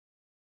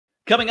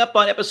Coming up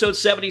on episode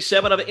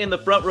 77 of In the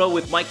Front Row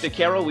with Mike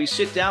DeCaro, we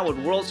sit down with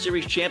World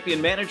Series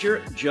champion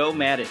manager Joe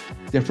Maddon.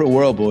 Different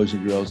world, boys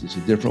and girls. It's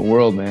a different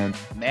world, man.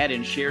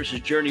 Maddon shares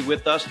his journey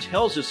with us,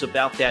 tells us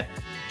about that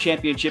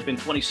championship in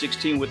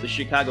 2016 with the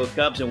Chicago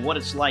Cubs and what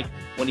it's like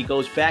when he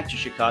goes back to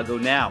Chicago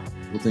now.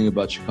 The thing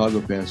about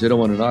Chicago fans, they don't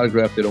want an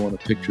autograph, they don't want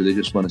a picture, they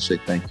just want to say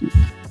thank you.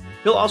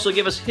 He'll also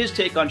give us his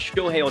take on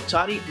Shohei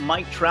Ohtani,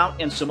 Mike Trout,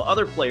 and some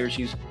other players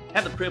he's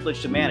had the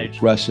privilege to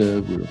manage. We were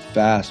aggressive, we were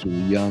fast, we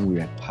were young, we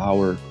had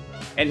power.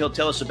 And he'll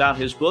tell us about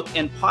his book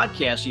and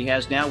podcast he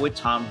has now with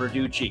Tom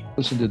Verducci.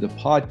 Listen to the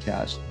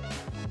podcast,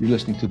 you're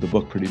listening to the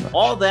book pretty much.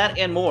 All that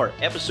and more.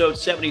 Episode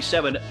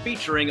 77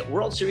 featuring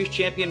World Series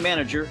champion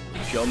manager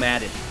Joe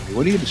Maddon.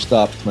 When are you going to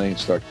stop playing and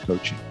start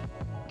coaching?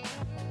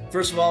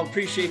 First of all,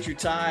 appreciate your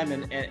time.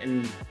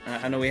 And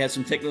I know we had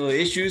some technical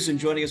issues in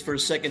joining us for a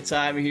second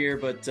time here,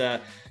 but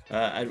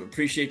I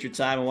appreciate your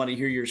time. I want to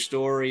hear your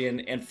story.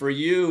 And for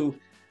you,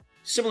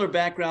 similar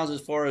backgrounds as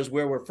far as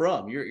where we're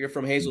from. You're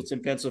from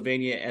Hazleton,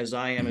 Pennsylvania, as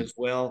I am as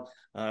well.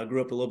 Grew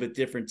up a little bit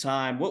different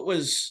time. What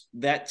was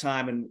that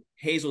time in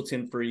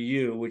Hazleton for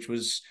you, which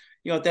was,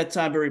 at that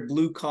time, very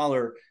blue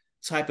collar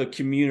type of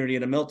community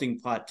and a melting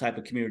pot type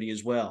of community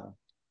as well?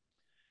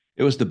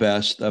 It was the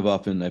best. I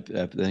think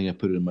I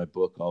put it in my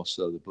book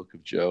also, the Book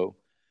of Joe.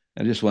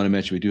 I just want to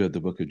mention we do have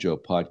the Book of Joe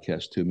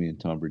podcast to me and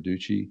Tom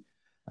Verducci.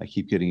 I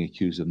keep getting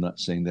accused of not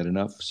saying that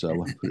enough, so I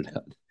want to put it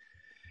out.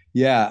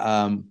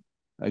 Yeah,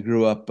 I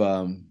grew up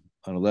on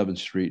 11th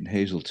Street in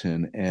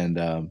Hazleton, and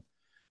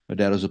my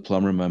dad was a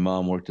plumber. My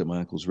mom worked at my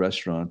uncle's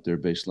restaurant, their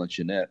base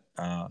luncheonette.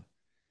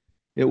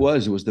 It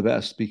was the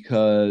best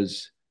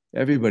because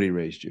everybody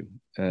raised you,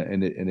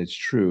 and it's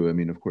true. I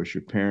mean, of course,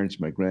 your parents,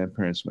 my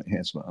grandparents, my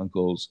aunts, my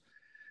uncles,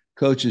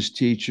 coaches,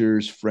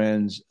 teachers,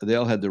 friends, they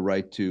all had the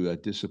right to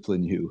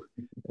discipline you.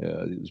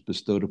 It was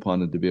bestowed upon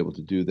them to be able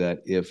to do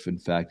that if, in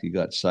fact, you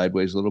got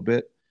sideways a little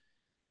bit.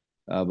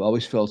 I've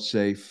always felt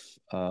safe,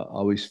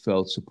 always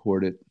felt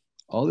supported.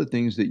 All the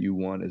things that you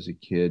want as a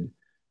kid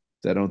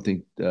that I don't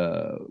think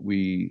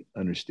we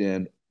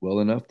understand well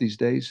enough these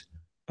days.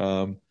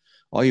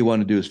 All you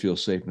want to do is feel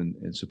safe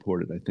and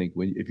supported. I think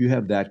if you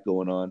have that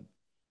going on,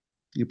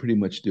 you pretty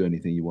much do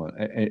anything you want.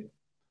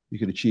 You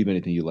can achieve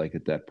anything you like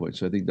at that point.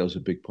 So I think that was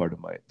a big part of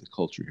the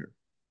culture here.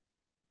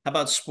 How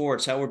about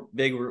sports? How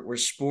big were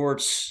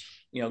sports,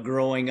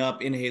 growing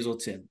up in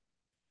Hazleton?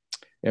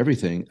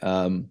 Everything.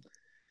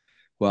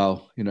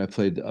 Well, I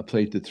played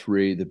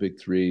the big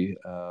three,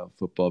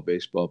 football,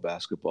 baseball,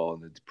 basketball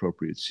in the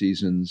appropriate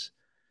seasons.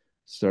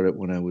 Started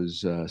when I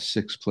was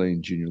 6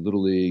 playing junior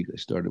little league. I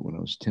started when I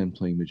was 10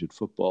 playing midget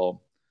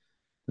football.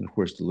 And of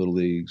course, the little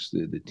leagues,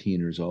 the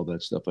teeners, all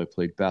that stuff. I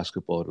played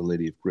basketball at a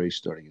Lady of Grace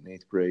starting in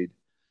 8th grade.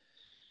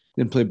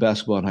 Didn't play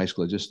basketball in high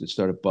school. It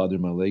started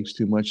bothering my legs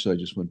too much. So I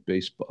just went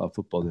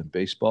football, then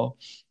baseball.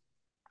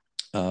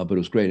 But it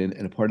was great.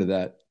 And a part of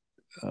that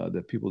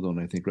that people don't,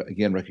 I think,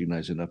 again,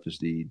 recognize enough is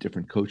the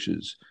different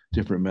coaches,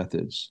 different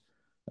methods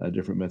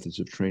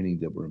of training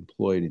that were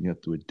employed. And you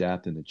have to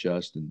adapt and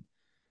adjust. And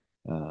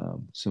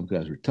some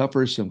guys were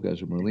tougher, some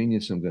guys were more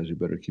lenient, some guys were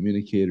better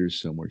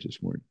communicators, some were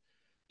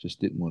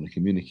just didn't want to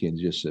communicate and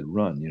just said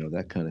run,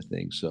 that kind of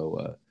thing.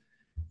 So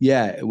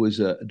yeah, it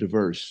was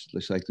diverse,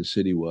 just like the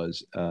city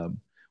was.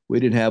 We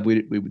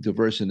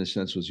diverse in the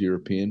sense was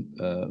European,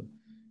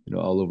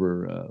 all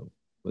over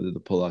whether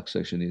the Pollock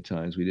section, the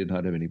Italians. We did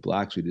not have any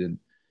blacks. We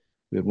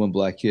had one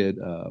black kid,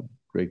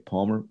 Greg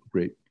Palmer,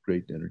 great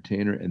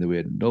entertainer, and then we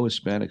had no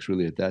Hispanics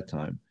really at that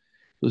time.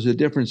 It was a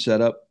different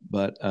setup,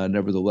 but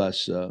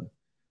nevertheless,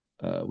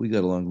 we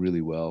got along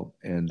really well,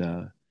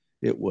 and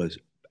it was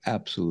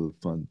absolute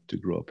fun to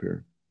grow up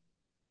here.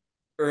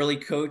 Early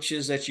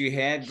coaches that you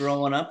had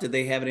growing up, did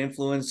they have an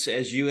influence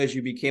as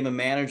you became a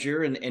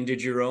manager and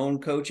did your own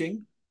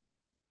coaching?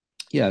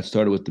 Yeah, it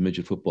started with the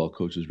midget football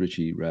coaches,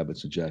 Richie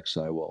Rabbits and Jack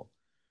Sywell.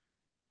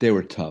 They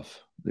were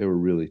tough. They were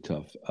really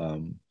tough.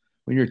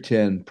 When you're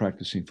 10,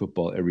 practicing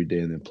football every day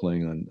and then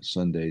playing on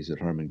Sundays at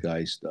Harmon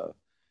Geist,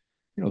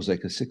 it was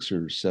like a 6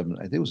 or 7.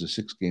 I think it was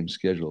a 6-game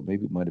schedule.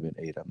 Maybe it might have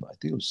been 8. I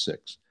think it was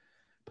 6.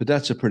 But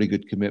that's a pretty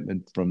good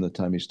commitment from the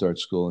time you start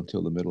school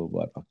until the middle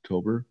of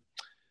October.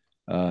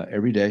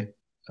 Every day,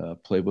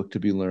 playbook to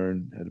be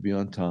learned, had to be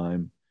on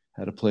time,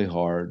 had to play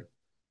hard,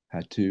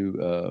 had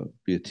to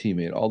be a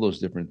teammate, all those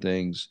different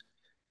things.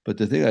 But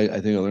the thing I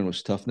think I learned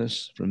was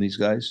toughness from these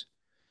guys.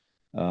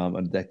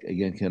 And that,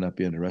 again, cannot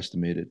be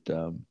underestimated.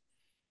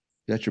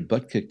 You got your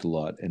butt kicked a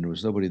lot, and there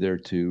was nobody there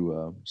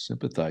to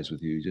sympathize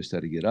with you. You just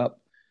had to get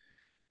up.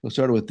 So I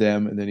started with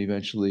them, and then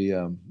eventually,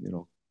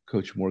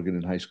 Coach Morgan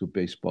in high school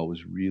baseball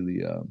was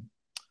really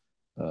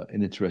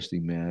an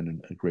interesting man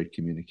and a great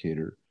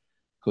communicator.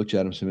 Coach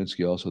Adam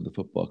Saminsky, also the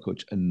football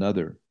coach,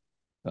 another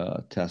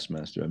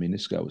taskmaster. I mean,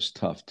 this guy was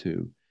tough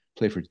too.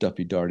 Played for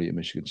Duffy Daugherty at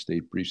Michigan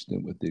State, brief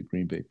stint with the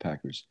Green Bay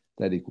Packers.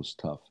 That equals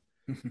tough.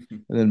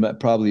 And then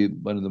probably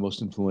one of the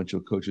most influential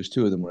coaches,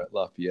 2 of them were at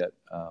Lafayette.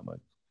 My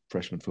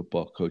freshman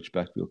football coach,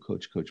 backfield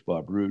coach, Coach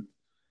Bob Root,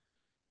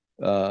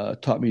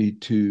 taught me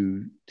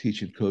to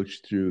teach and coach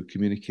through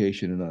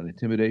communication and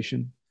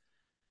non-intimidation.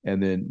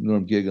 And then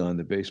Norm Gigon,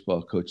 the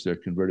baseball coach there,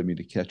 converted me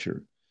to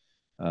catcher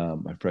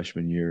my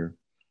freshman year.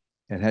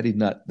 And had he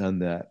not done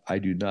that, I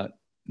do not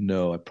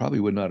know. I probably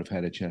would not have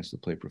had a chance to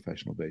play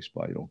professional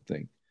baseball, I don't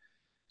think.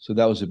 So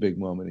that was a big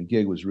moment. And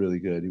Gig was really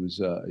good. He was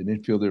an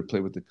infielder,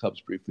 played with the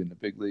Cubs briefly in the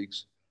big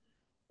leagues.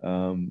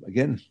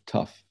 Again,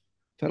 tough.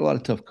 I've had a lot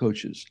of tough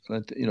coaches.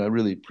 And I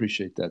really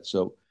appreciate that.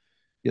 So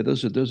yeah,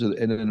 those are,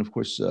 and then of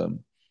course,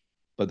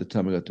 by the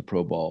time I got to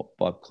pro ball,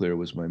 Bob Clear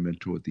was my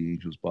mentor with the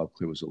Angels. Bob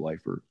Clear was a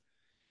lifer.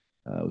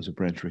 Was a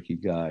Brent Rickey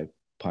guy,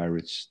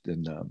 Pirates,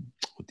 then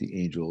with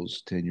the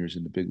Angels, 10 years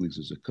in the big leagues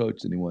as a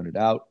coach. Then he wanted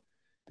out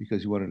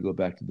because he wanted to go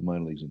back to the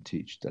minor leagues and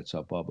teach. That's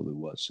how Babalu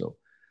was. So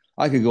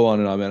I could go on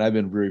and on, man. I've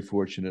been very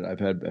fortunate. I've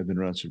been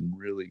around some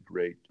really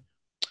great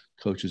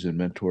coaches and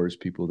mentors,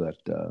 people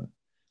that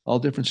all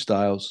different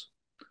styles,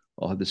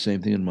 all had the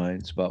same thing in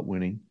mind. It's about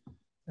winning.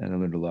 And I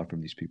learned a lot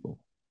from these people.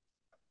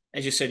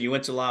 As you said, you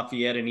went to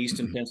Lafayette in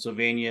Easton,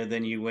 Pennsylvania.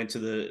 Then you went to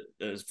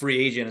the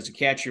free agent as a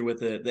catcher with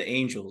the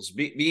Angels.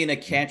 Being a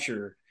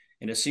catcher,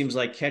 and it seems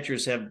like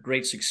catchers have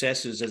great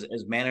successes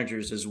as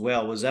managers as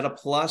well. Was that a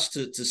plus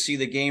to see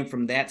the game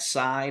from that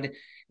side,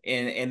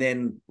 and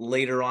then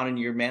later on in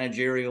your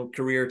managerial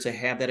career to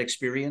have that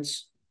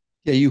experience?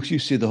 Yeah, you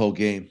see the whole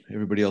game.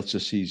 Everybody else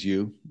just sees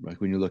you, like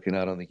when you're looking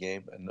out on the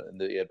game.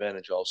 And the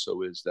advantage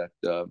also is that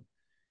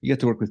you get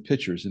to work with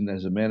pitchers. And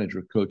as a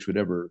manager, coach,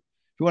 whatever,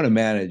 if you want to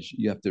manage,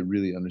 you have to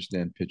really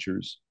understand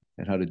pitchers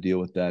and how to deal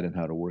with that and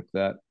how to work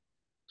that.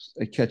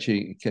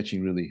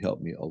 Catching really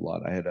helped me a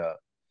lot. I had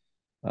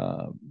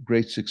a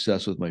great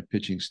success with my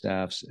pitching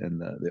staffs, and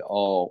they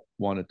all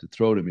wanted to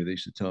throw to me. They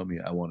used to tell me,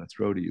 "I want to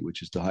throw to you,"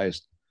 which is the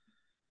highest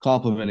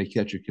compliment a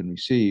catcher can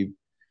receive.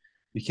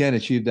 You can't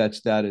achieve that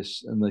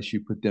status unless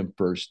you put them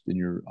first and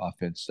your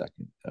offense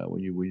second.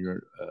 When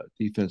you're a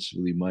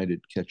defensively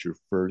minded catcher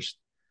first,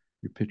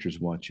 your pitchers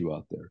want you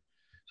out there.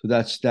 So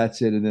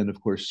that's it. And then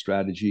of course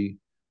strategy,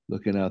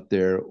 looking out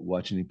there,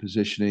 watching the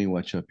positioning,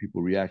 watch how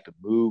people react and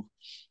move.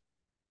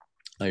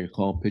 How you're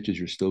calling pitches,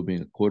 you're still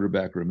being a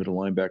quarterback or a middle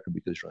linebacker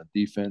because you're on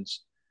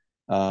defense.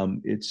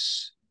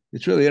 It's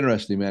really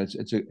interesting, man.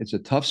 It's a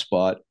tough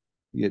spot.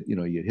 You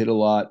get hit a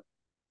lot.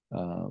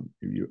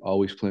 You're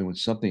always playing with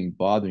something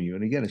bothering you.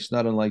 And again, it's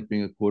not unlike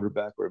being a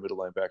quarterback or a middle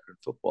linebacker in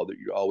football that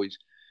you're always,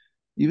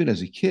 even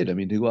as a kid, I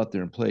mean, to go out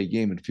there and play a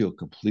game and feel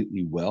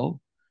completely well,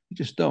 you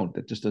just don't.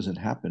 That just doesn't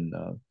happen.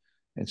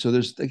 And so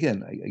there's,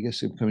 again, I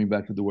guess I'm coming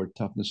back to the word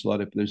toughness a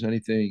lot. If there's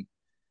anything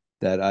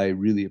that I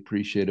really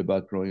appreciate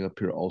about growing up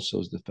here also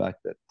is the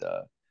fact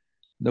that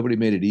nobody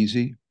made it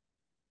easy.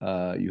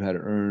 You had to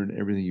earn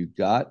everything you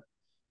got.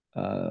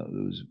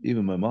 It was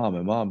even my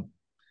mom.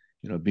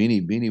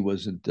 Beanie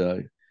wasn't.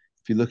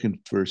 If you're looking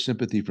for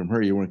sympathy from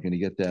her, you weren't going to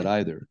get that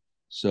either.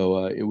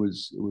 So it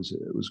was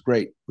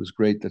great. It was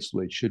great. That's the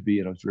way it should be.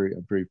 And I'm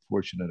very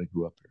fortunate I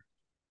grew up here.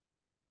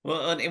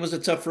 Well, and it was a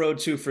tough road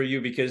too for you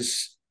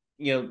because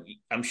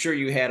I'm sure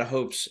you had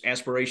hopes,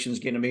 aspirations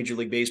getting to Major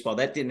League Baseball.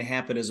 That didn't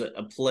happen as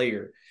a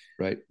player.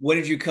 Right. When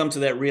did you come to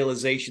that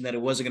realization that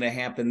it wasn't going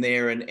to happen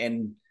there,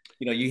 and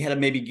you had to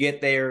maybe get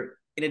there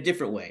in a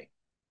different way?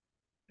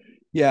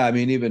 Yeah, I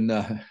mean, even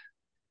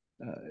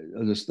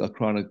I'll just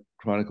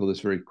chronicle this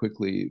very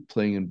quickly.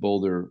 Playing in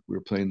Boulder, we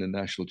were playing the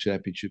national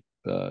championship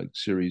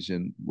series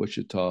in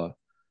Wichita.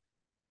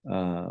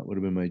 Would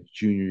have been my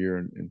junior year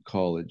in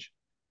college,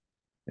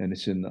 and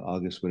it's in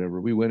August,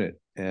 whatever. We win it,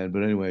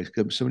 but anyway,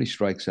 somebody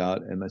strikes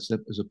out, and as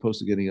opposed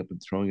to getting up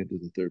and throwing it to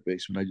the third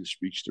baseman, I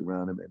just reached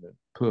around him and then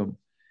boom,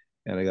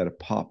 and I got a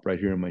pop right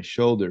here on my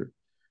shoulder.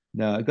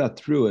 Now I got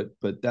through it,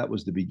 but that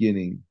was the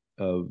beginning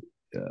of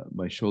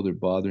my shoulder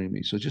bothering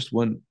me. So just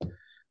one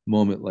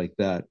moment like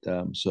that.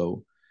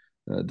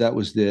 That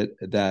was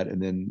that,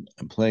 and then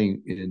I'm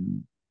playing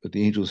with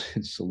the Angels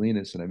in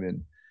Salinas, and I'm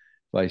in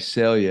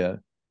Visalia,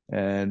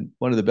 and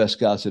one of the best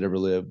scouts that ever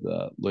lived,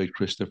 Lloyd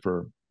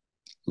Christopher,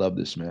 loved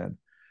this man.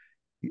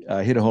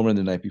 I hit a home run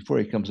the night before.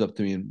 He comes up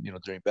to me, and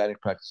during batting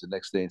practice the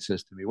next day, and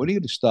says to me, "When are you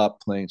going to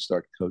stop playing, and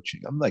start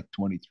coaching?" I'm like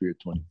 23 or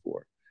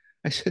 24.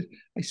 I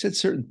said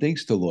certain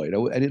things to Lloyd.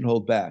 I didn't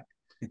hold back.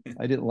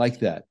 I didn't like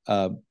that.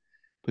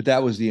 But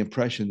that was the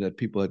impression that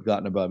people had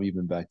gotten about me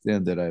even back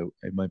then, that I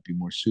might be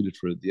more suited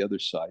for the other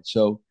side.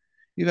 So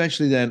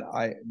eventually then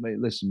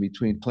listen,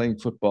 between playing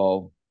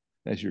football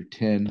as you're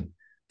 10,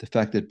 the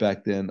fact that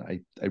back then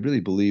I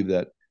really believe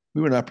that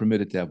we were not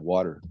permitted to have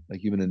water,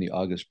 like even in the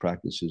August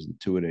practices, the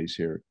two-a-days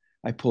here,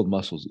 I pulled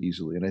muscles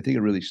easily. And I think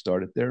it really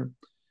started there.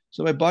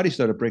 So my body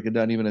started breaking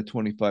down even at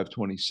 25,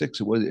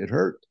 26. It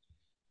hurt.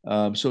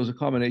 So it was a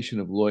combination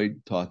of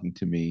Lloyd talking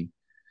to me,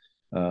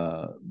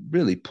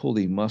 really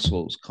pulling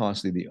muscles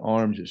constantly, the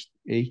arm just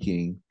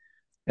aching.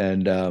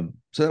 And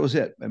so that was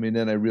it. I mean,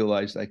 then I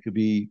realized I could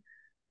be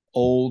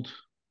old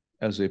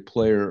as a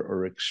player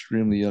or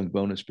extremely young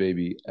bonus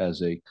baby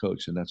as a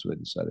coach. And that's what I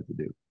decided to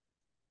do.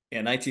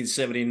 Yeah,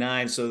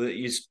 1979. So that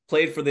you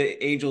played for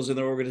the Angels in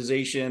their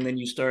organization, then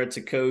you started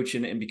to coach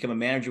and become a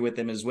manager with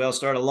them as well.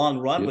 Start a long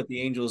run with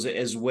the Angels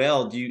as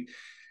well.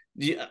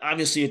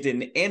 Obviously it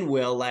didn't end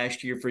well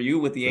last year for you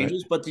with the Right.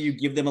 Angels, but do you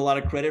give them a lot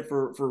of credit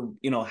for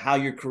how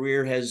your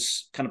career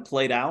has kind of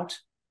played out?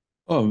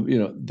 Oh,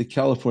 the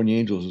California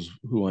Angels is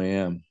who I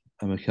am.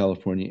 I'm a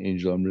California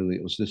Angel. I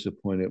was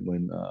disappointed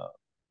when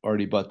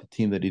Artie bought the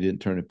team that he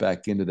didn't turn it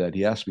back into that.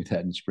 He asked me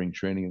that in spring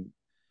training in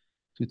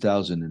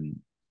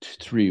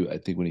 2003, I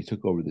think, when he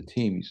took over the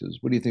team. He says,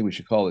 "What do you think we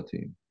should call the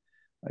team?"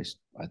 I,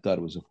 I thought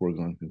it was a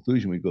foregone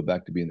conclusion. We go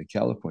back to being the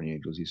California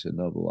Angels. He said,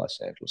 "No, the Los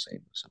Angeles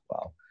Angels." I said,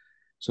 "Wow."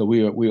 So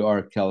we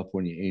are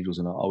California Angels,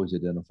 and I'll always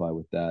identify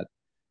with that.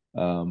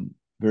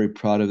 Very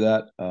proud of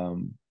that.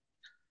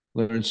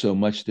 Learned so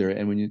much there.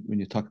 And when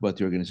you talk about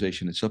the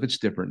organization itself, it's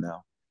different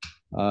now.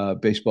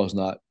 Baseball's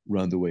not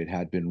run the way it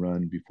had been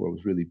run before. It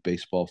was really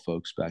baseball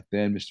folks back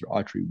then. Mr.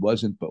 Autry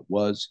wasn't, but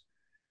was.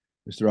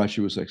 Mr.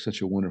 Autry was like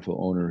such a wonderful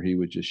owner. He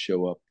would just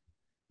show up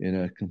in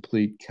a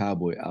complete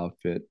cowboy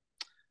outfit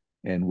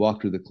and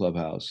walk through the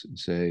clubhouse and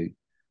say,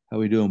 "How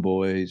we doing,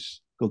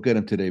 boys? Go get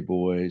them today,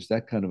 boys."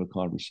 That kind of a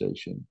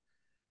conversation.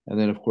 And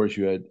then, of course,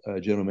 you had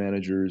general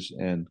managers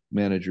and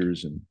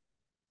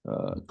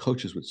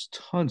coaches with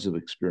tons of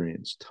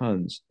experience,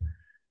 tons.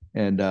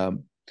 And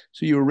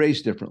so you were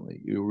raised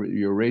differently. You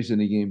were raised in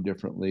the game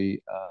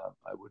differently.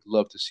 I would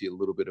love to see a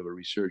little bit of a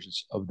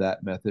resurgence of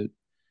that method,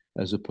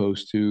 as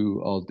opposed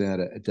to all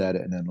data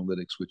and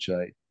analytics, which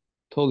I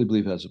totally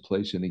believe has a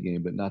place in the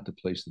game, but not the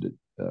place that it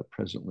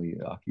presently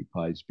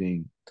occupies,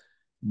 being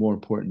more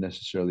important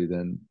necessarily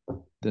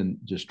than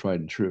just tried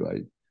and true.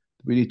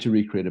 We need to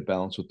recreate a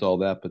balance with all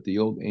that. But the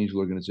old Angel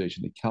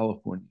organization, the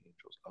California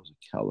Angels, I was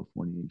a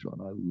California Angel,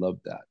 and I love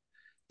that.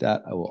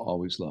 That I will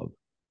always love.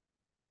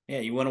 Yeah,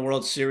 you won a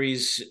World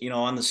Series,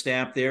 on the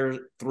staff there,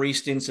 3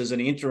 stints as an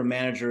interim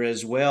manager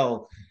as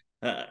well.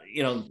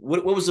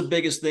 What was the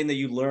biggest thing that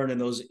you learned in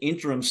those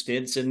interim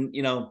stints? And,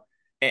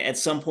 at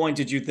some point,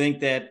 did you think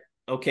that,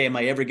 okay, am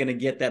I ever going to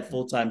get that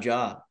full-time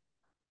job?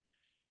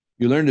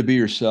 You learn to be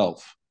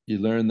yourself. You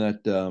learn that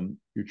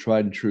you're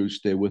tried and true.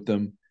 Stay with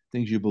them.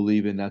 Things you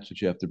believe in. That's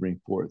what you have to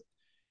bring forth.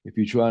 If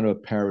you try to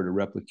parrot or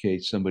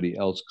replicate somebody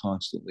else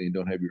constantly and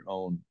don't have your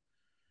own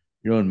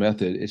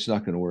method, it's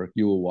not going to work.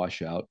 You will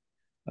wash out.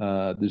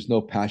 There's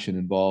no passion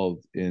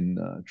involved in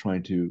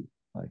trying to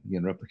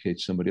again replicate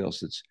somebody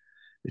else.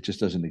 It just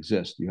doesn't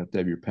exist. You have to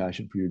have your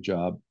passion for your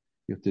job.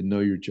 You have to know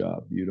your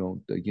job. You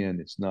don't. Again,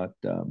 it's not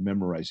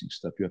memorizing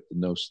stuff. You have to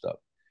know stuff,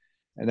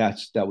 and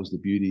that was the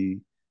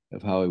beauty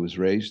of how I was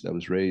raised. I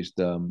was raised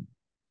starting,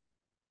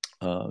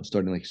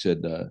 like you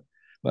said,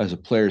 as a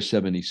player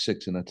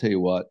 76, and I'll tell you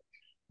what,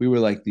 we were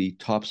like the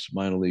top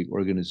minor league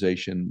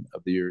organization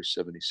of the year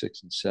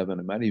 76 and 7.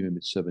 It might even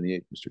been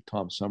 78. Mr.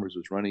 Tom Summers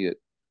was running it.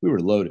 We were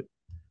loaded.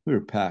 We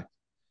were packed.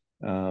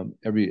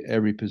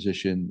 Every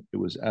position, it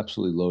was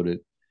absolutely loaded.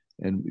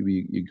 And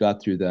you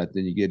got through that.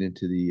 Then you get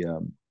into the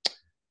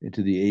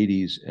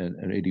 80s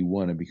and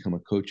 81 and become a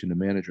coach and a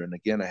manager. And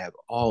again, I have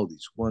all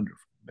these wonderful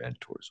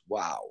mentors.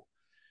 Wow.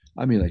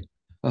 I mean, like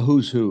a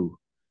who's who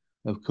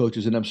of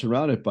coaches, and I'm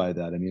surrounded by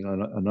that. I mean,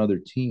 on other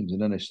teams. And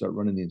then I start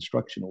running the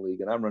instructional league,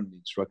 and I'm running the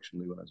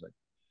instructional league when I was like,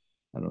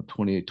 I don't know,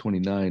 28,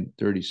 29,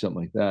 30, something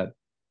like that.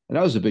 And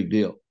that was a big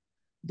deal.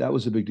 That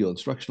was a big deal.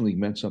 Instructional league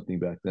meant something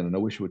back then. And I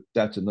wish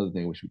that's another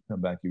thing I wish would come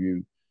back. If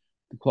you,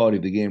 the quality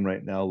of the game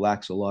right now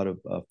lacks a lot of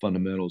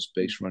fundamentals,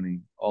 base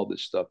running, all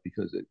this stuff,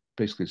 because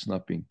it's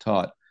not being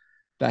taught.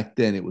 Back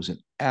then, it was an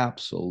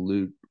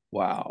absolute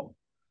wow,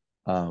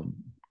 um,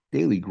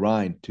 daily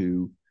grind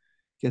to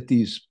get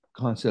these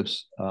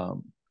concepts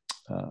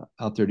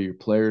out there to your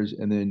players,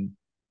 and then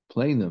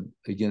playing them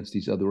against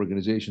these other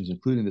organizations,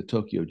 including the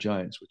Tokyo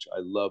Giants, which I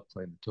love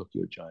playing the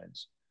Tokyo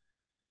Giants.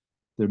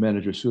 Their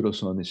manager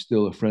Sudo-san is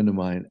still a friend of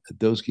mine.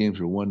 Those games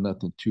were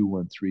 1-0,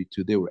 2-1,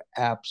 3-2. They were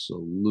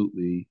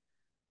absolutely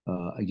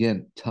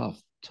again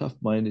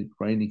tough-minded,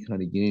 grinding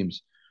kind of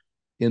games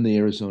in the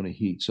Arizona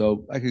heat.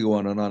 So I could go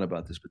on and on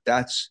about this, but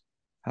that's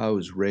how I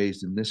was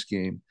raised in this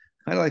game.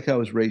 Kind of like how I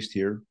was raised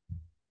here.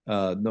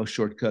 No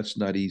shortcuts,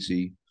 not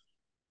easy.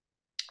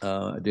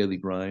 A daily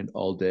grind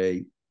all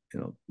day.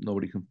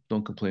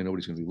 Don't complain.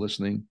 Nobody's going to be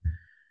listening.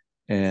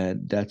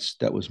 And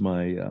that was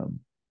my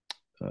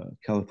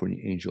California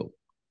Angel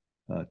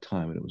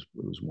time, and it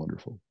was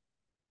wonderful.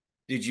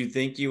 Did you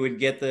think you would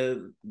get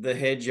the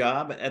head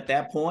job at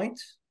that point?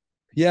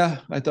 Yeah,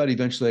 I thought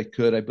eventually I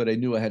could, but I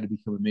knew I had to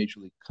become a major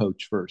league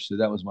coach first. So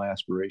that was my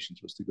aspirations,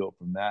 was to go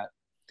from that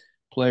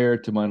player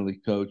to minor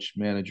league coach,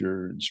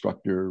 manager,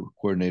 instructor,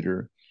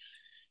 coordinator,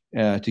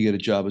 to get a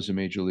job as a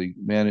major league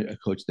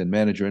coach, then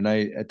manager. And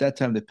at that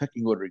time, the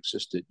pecking order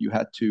existed. You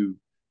had to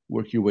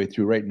work your way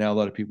through. Right now, a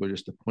lot of people are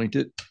just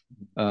appointed.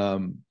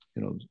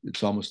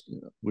 It's almost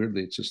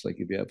weirdly, it's just like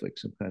if you have like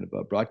some kind of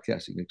a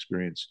broadcasting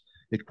experience,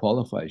 it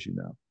qualifies you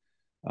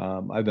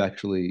now. I've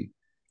actually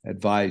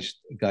advised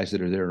guys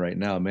that are there right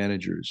now,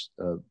 managers,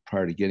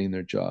 prior to getting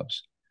their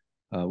jobs.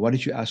 Why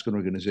don't you ask an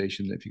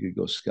organization if you could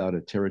go scout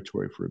a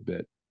territory for a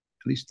bit,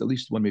 at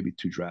least one, maybe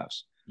two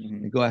drafts,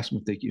 Mm-hmm. and go ask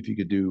them if you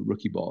could do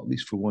rookie ball at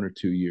least for 1 or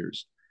 2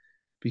 years,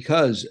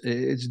 because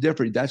it's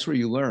different. That's where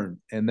you learn,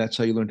 and that's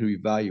how you learn to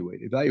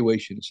evaluate.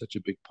 Evaluation is such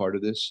a big part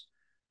of this.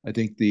 I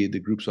think the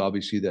groups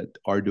obviously that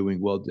are doing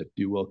well, that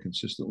do well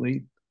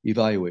consistently,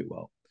 evaluate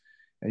well.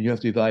 And you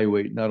have to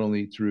evaluate not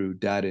only through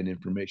data and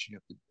information, you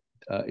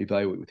have to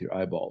evaluate with your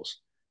eyeballs.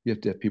 You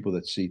have to have people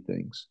that see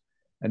things.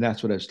 And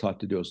that's what I was taught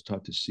to do. I was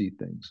taught to see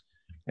things.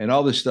 And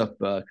all this stuff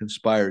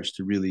conspires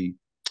to really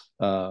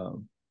uh,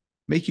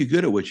 make you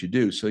good at what you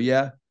do. So,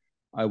 yeah,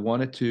 I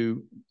wanted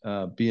to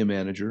be a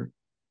manager,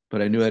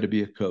 but I knew I had to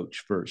be a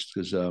coach first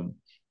because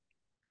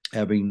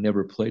having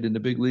never played in the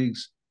big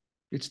leagues,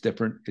 it's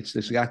different. It's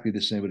exactly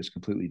the same, but it's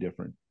completely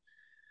different.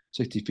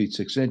 60 feet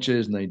 6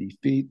 inches, 90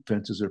 feet.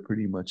 Fences are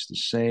pretty much the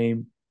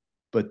same,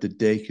 but the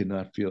day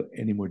cannot feel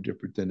any more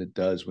different than it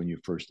does when you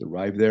first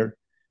arrive there.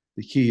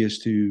 The key is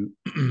to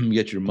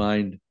get your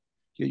mind,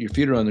 get your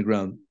feet are on the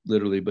ground,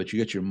 literally, but you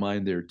get your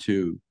mind there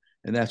too.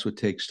 And that's what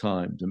takes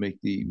time to make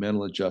the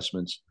mental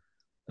adjustments,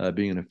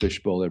 being in a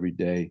fishbowl every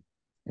day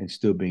and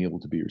still being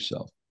able to be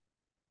yourself.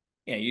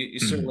 Yeah, you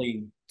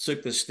certainly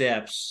took the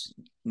steps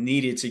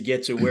needed to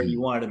get to where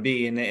you wanted to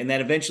be, and that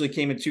eventually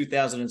came in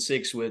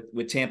 2006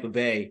 with Tampa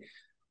Bay.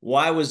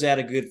 Why was that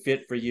a good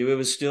fit for you? It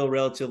was still a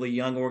relatively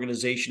young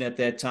organization at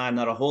that time,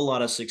 not a whole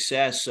lot of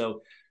success.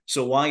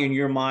 So why in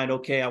your mind,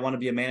 okay, I want to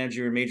be a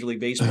manager in Major League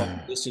Baseball?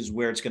 This is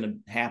where it's going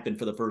to happen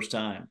for the first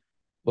time.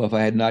 Well, if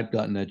I had not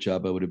gotten that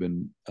job, I would have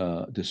been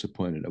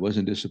disappointed. I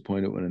wasn't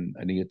disappointed when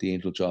I didn't get the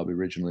Angel job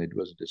originally. I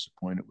wasn't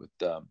disappointed with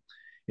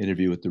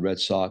interview with the Red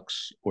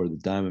Sox or the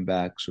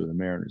Diamondbacks or the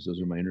Mariners.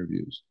 Those are my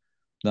interviews.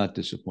 Not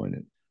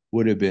disappointed.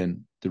 Would have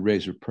been the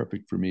Rays were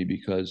perfect for me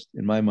because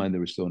in my mind, they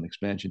were still an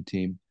expansion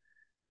team.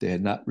 They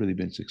had not really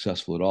been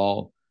successful at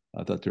all.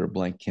 I thought they were a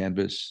blank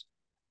canvas.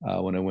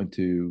 When I went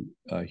to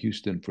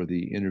Houston for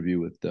the interview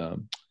with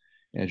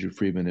Andrew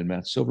Friedman and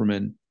Matt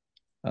Silverman,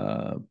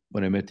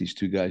 when I met these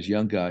two guys,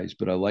 young guys,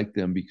 but I liked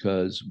them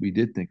because we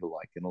did think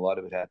alike. And a lot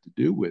of it had to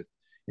do with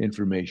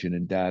information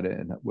and data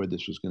and where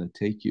this was going to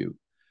take you.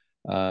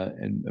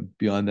 And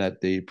beyond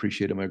that, they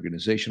appreciated my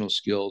organizational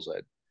skills.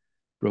 I'd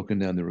broken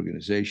down the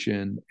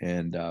organization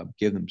and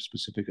gave them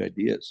specific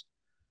ideas,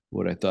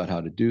 what I thought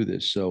how to do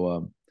this.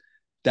 So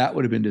that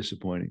would have been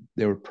disappointing.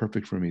 They were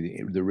perfect for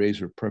me. The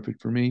Rays were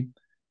perfect for me.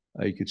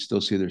 You could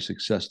still see their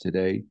success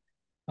today.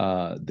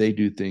 They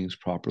do things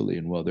properly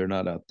and well. They're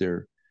not out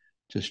there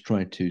just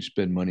trying to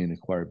spend money and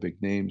acquire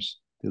big names.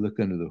 They look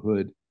under the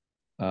hood.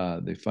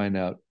 They find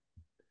out,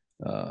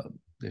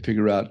 they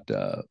figure out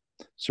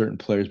certain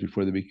players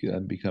before they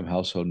become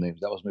household names.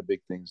 That was my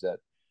big things that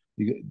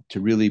to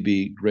really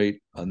be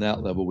great on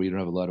that level where you don't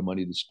have a lot of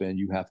money to spend,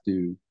 you have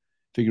to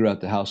figure out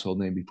the household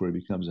name before it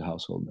becomes a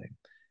household name.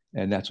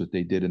 And that's what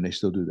they did, and they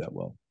still do that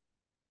well.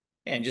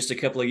 And just a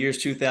couple of years,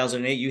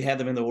 2008, you had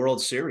them in the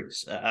World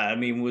Series. I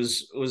mean,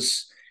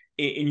 was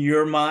in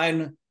your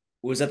mind,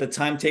 was that the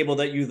timetable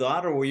that you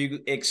thought, or were you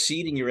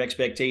exceeding your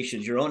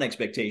expectations, your own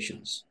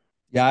expectations?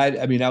 Yeah,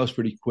 I mean, that was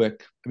pretty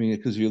quick. I mean,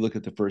 because if you look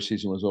at the first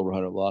season was over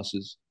 100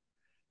 losses.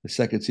 The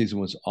second season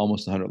was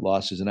almost 100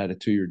 losses, and I had a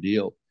 2-year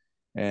deal.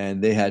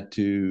 And they had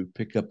to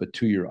pick up a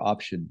 2-year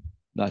option,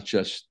 not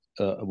just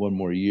one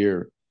more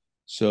year.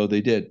 So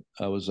they did.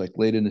 I was like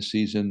late in the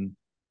season.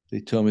 They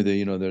told me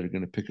that, they're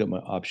going to pick up my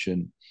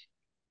option.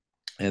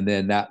 And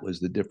then that was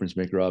the difference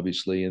maker,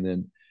 obviously. And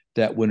then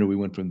that winter, we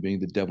went from being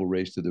the Devil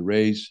Rays to the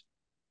Rays.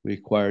 We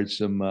acquired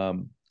some,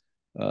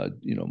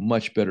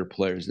 much better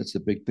players. That's the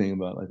big thing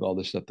about like all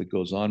this stuff that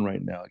goes on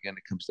right now. Again,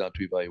 it comes down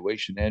to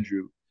evaluation.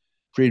 Andrew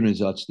Friedman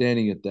is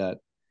outstanding at that.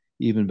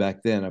 Even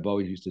back then, I've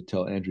always used to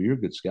tell Andrew, "You're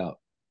a good scout.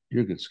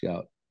 You're a good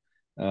scout."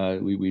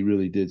 We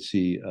really did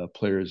see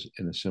players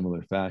in a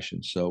similar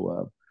fashion.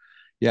 So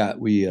yeah,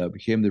 we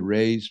became the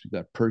Rays. We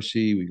got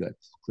Percy, we got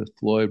Cliff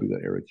Floyd, we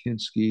got Eric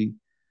Hinsky.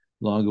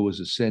 Longo was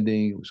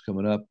ascending; it was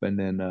coming up, and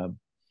then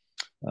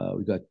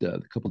we got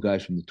a couple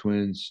guys from the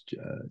Twins,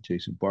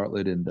 Jason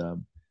Bartlett and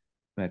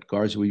Matt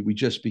Garza. We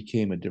just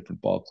became a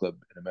different ball club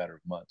in a matter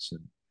of months,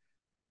 and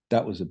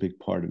that was a big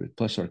part of it.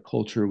 Plus, our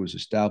culture was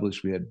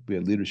established. We had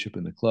leadership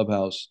in the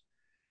clubhouse.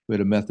 We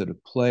had a method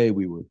of play.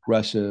 We were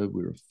aggressive.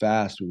 We were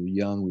fast. We were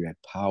young. We had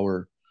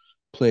power.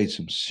 Played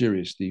some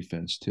serious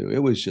defense too. It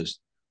was just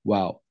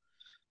wow.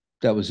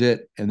 That was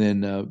it. And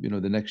then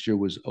the next year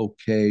was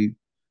okay, a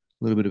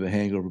little bit of a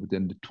hangover. But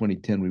then in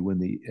 2010 we win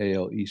the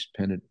AL East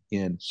pennant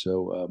again.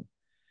 So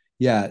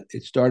yeah,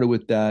 it started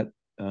with that.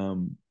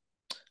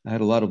 I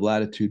had a lot of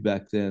latitude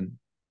back then,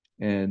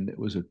 and it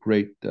was a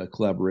great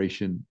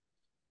collaboration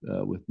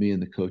with me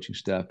and the coaching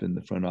staff in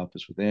the front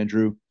office with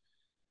Andrew.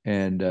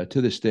 And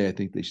to this day, I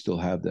think they still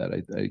have that.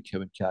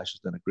 Kevin Cash has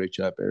done a great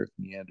job. Eric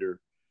Neander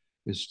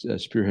is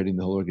spearheading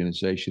the whole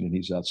organization, and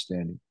he's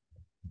outstanding.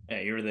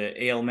 Yeah, you were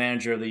the AL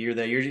manager of the year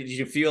that year. Did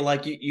you feel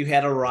like you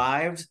had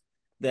arrived?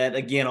 That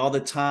again, all the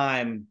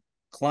time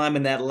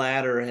climbing that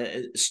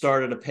ladder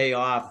started to pay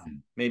off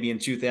maybe in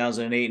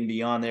 2008 and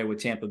beyond there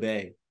with Tampa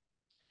Bay.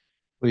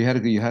 Well,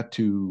 you had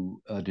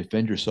to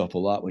defend yourself a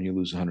lot when you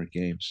lose 100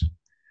 games.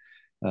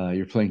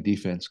 You're playing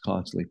defense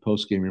constantly.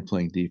 Post game, you're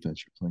playing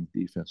defense. You're playing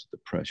defense with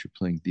the press. You're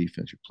playing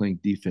defense. You're playing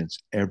defense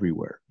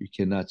everywhere. You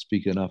cannot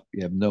speak enough.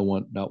 You have not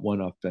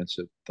one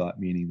offensive thought,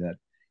 meaning that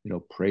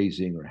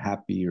praising or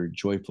happy or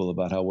joyful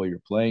about how well you're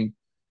playing.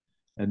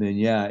 And then,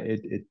 yeah,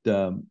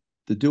 to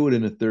do it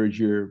in a third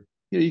year,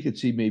 you could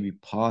see maybe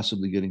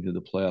possibly getting to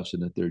the playoffs in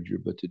the third year,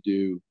 but to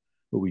do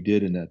what we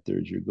did in that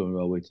third year, going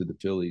all the way to the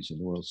Phillies in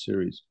the World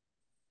Series,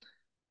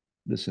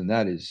 listen,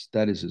 that is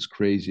as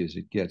crazy as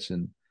it gets.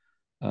 And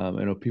I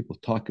know people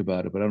talk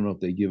about it, but I don't know if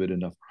they give it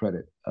enough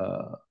credit.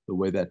 The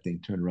way that thing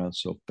turned around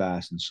so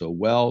fast and so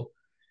well,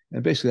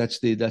 and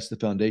basically that's the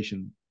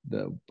foundation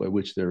by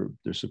which they're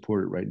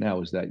supported right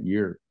now is that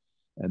year,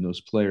 and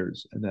those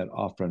players and that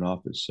off front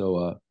office.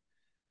 So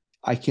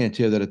I can't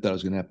tell you that I thought it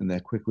was going to happen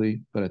that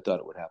quickly, but I thought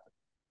it would happen.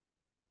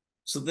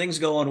 So things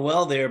going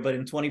well there, but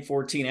in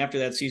 2014, after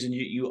that season,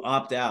 you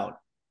opt out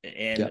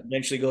and Yeah.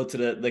 eventually go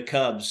to the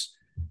Cubs.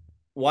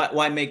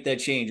 Why make that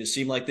change? It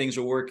seemed like things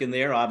were working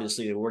there.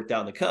 Obviously, it worked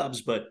out in the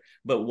Cubs, but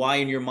why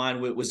in your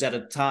mind was that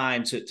a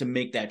time to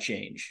make that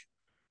change?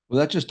 Well,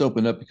 that just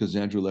opened up because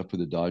Andrew left for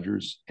the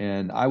Dodgers,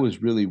 and I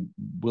was really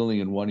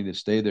willing and wanting to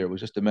stay there. It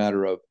was just a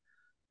matter of,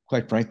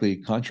 quite frankly,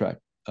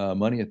 contract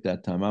money at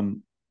that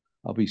time.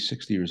 I'll be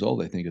 60 years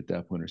old, I think, at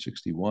that point, or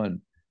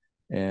 61,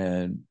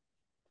 and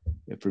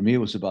for me, it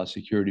was about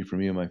security for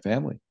me and my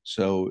family.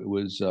 So it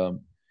was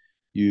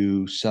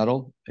you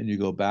settle and you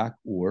go back,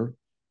 or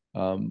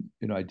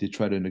I did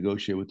try to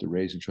negotiate with the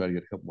Rays and try to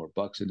get a couple more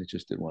bucks, and it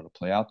just didn't want to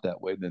play out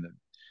that way. Then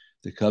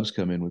the Cubs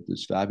come in with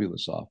this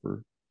fabulous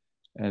offer,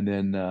 and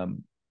then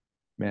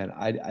man,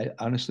 I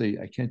honestly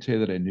I can't tell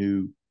you that I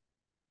knew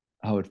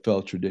how it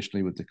felt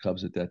traditionally with the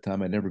Cubs at that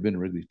time. I'd never been to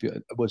Wrigley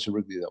Field. I was to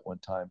Wrigley that one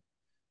time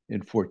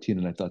in 14,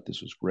 and I thought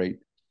this was great.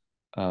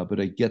 But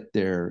I get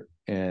there,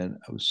 and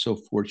I was so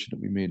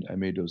fortunate. I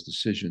made those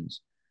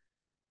decisions.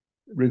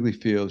 Wrigley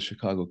Field,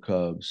 Chicago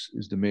Cubs,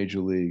 is the major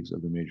leagues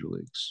of the major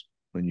leagues.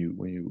 When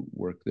you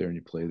work there and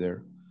you play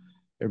there,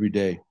 every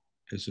day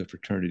is a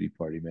fraternity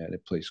party, man. The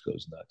place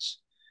goes nuts,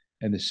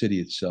 and the city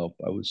itself.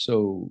 I was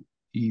so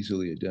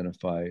easily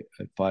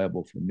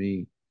identifiable for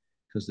me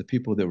because the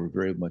people there were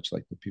very much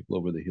like the people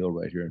over the hill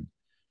right here,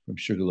 from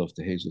Sugarloaf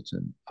to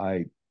Hazleton.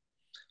 I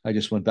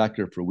just went back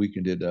there for a week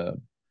and did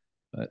an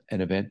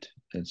event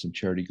and some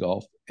charity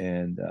golf,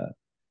 and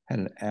had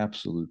an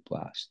absolute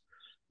blast.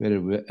 We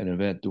had an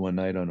event one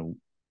night on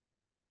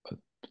a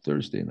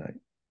Thursday night,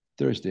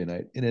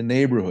 in a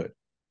neighborhood,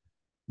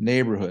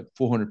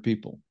 400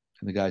 people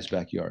in the guy's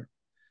backyard,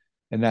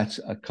 and that's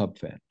a Cub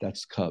fan.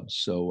 That's Cubs.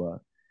 So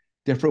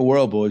different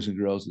world, boys and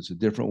girls. It's a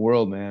different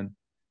world, man.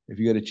 If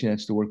you get a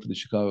chance to work for the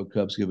Chicago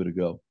Cubs, give it a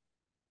go.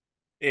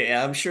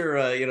 Yeah, I'm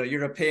sure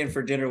you're not paying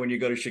for dinner when you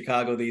go to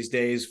Chicago these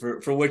days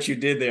for what you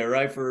did there,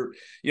 right? For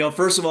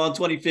first of all, in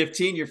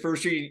 2015, your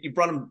first year, you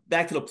brought them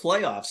back to the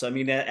playoffs. I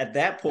mean, at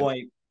that Yeah.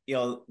 point,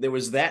 there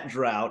was that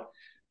drought.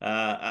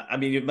 I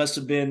mean, it must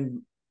have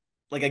been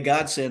like a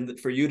godsend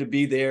for you to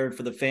be there and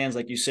for the fans,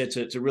 like you said,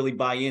 to really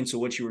buy into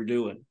what you were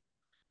doing.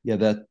 Yeah,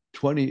 the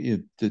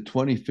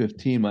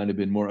 2015 might have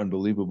been more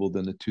unbelievable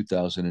than the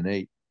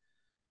 2008,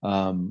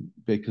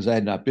 because I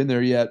had not been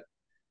there yet.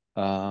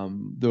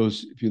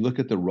 If you look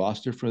at the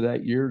roster for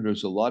that year,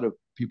 there's a lot of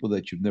people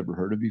that you've never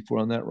heard of before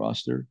on that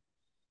roster.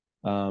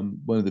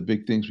 One of the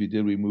big things we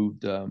did, we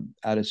moved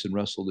Addison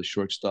Russell to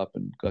shortstop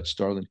and got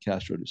Starlin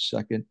Castro to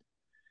second.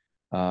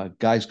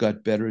 Guys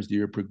got better as the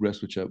year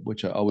progressed,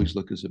 which I always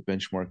look as a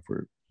benchmark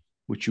for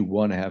what you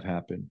want to have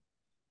happen.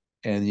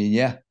 And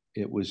yeah,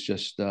 it was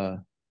just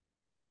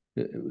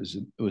it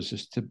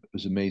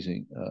was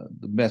amazing.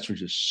 The Mets were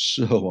just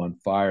so on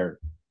fire.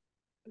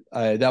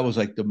 That was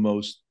like the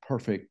most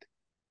perfect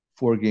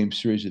 4-game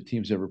series that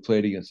teams ever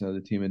played against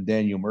another team. And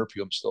Daniel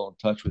Murphy, I'm still in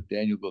touch with.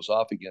 Daniel goes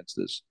off against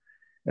this,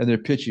 and their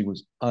pitching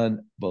was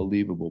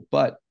unbelievable.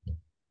 But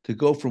to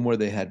go from where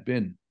they had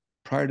been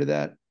prior to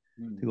that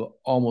to go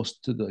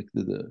almost to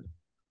the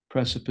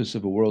precipice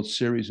of a World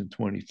Series in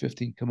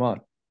 2015, come on.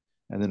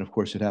 And then, of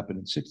course, it happened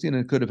in 16,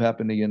 and it could have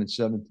happened again in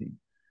 17.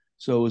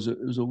 So it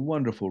was a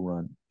wonderful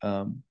run.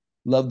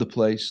 Love the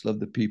place, love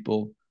the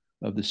people,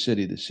 love the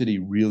city. The city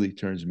really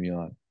turns me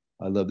on.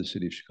 I love the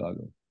city of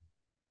Chicago.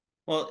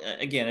 Well,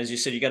 again, as you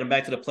said, you got them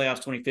back to the playoffs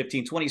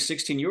 2015,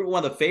 2016. You were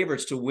one of the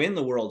favorites to win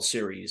the World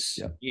Series.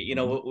 Yeah.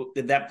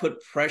 Did that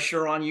put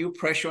pressure on you,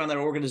 pressure on that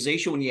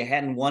organization when you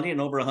hadn't won it in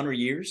over 100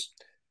 years?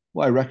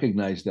 Well, I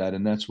recognize that,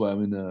 and that's why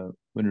I'm in the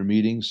winter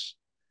meetings.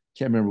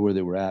 Can't remember where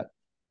they were at,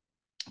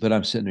 but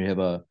I'm sitting there. You have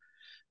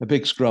a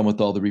big scrum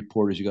with all the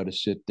reporters. You got to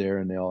sit there,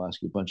 and they all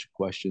ask you a bunch of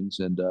questions.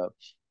 And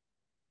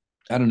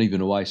I don't even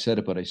know why I said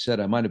it, but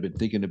I might have been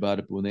thinking about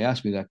it. But when they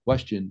asked me that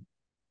question,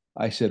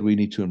 I said we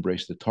need to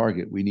embrace the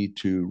target. We need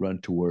to run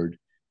toward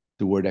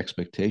the word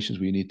expectations.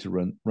 We need to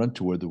run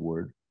toward the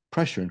word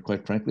pressure. And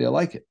quite frankly, I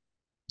like it.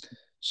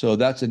 So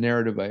that's a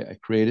narrative I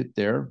created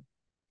there.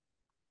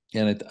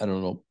 And I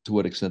don't know to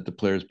what extent the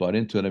players bought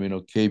into it. I mean,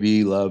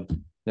 KB loved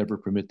never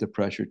permit the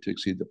pressure to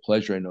exceed the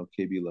pleasure. I know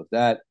KB loved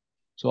that.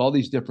 So all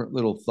these different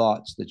little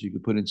thoughts that you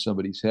could put in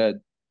somebody's head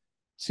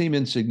seem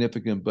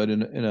insignificant, but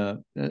in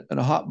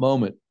a hot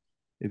moment,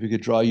 if it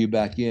could draw you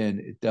back in,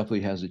 it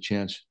definitely has a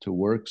chance to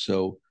work.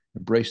 So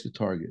embrace the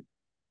target,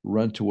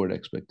 run toward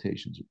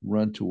expectations,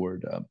 run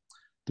toward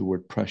the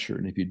word pressure.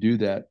 And if you do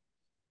that,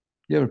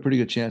 you have a pretty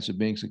good chance of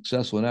being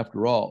successful. And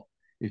after all,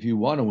 if you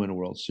want to win a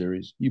World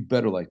Series, you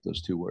better like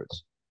those two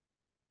words.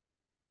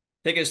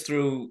 Take us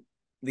through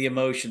the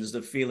emotions,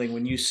 the feeling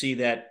when you see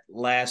that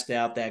last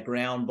out, that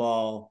ground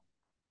ball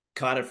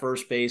caught at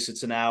first base.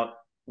 It's an out.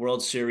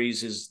 World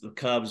Series is the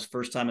Cubs,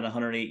 first time in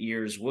 108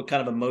 years. What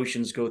kind of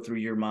emotions go through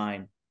your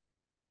mind?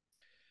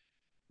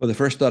 Well, the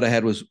first thought I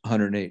had was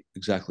 108.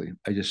 Exactly.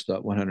 I just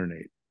thought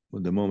 108.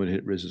 When the moment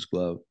hit Riz's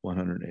glove,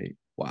 108.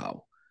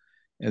 Wow.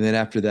 And then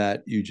after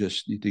that, you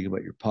think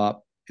about your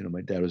pop.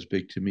 My dad was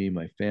big to me,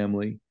 my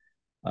family.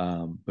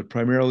 But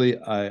primarily,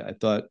 I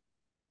thought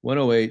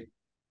 108.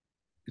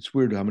 It's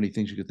weird how many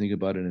things you could think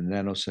about in a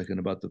nanosecond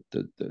about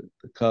the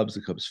Cubs,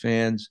 the Cubs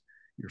fans,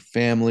 your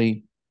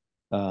family.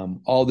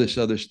 All this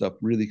other stuff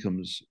really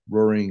comes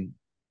roaring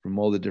from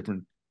all the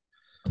different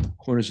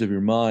corners of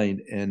your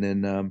mind, and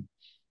then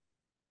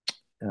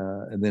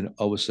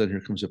all of a sudden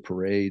here comes a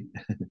parade,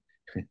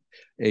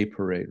 a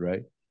parade,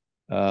 right?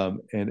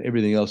 And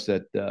everything else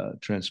that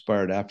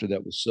transpired after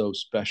that was so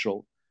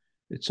special.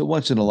 It's a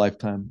once in a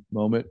lifetime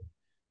moment.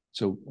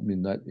 So I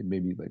mean, that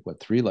maybe like what,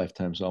 three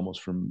lifetimes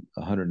almost, from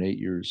 108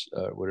 years,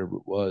 whatever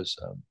it was,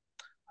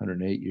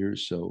 108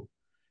 years. So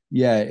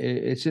yeah,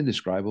 it's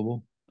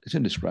indescribable. It's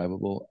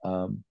indescribable.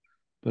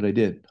 But I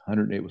did.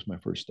 108 was my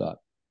first thought.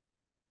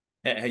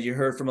 Had you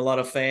heard from a lot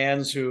of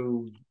fans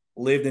who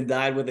lived and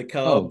died with the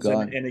Oh Cubs, and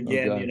God. and Oh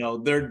again,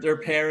 God.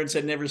 their parents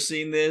had never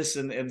seen this,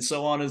 and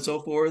so on and so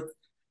forth?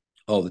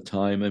 All the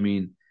time. I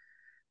mean,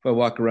 if I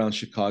walk around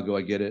Chicago,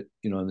 I get it,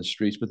 on the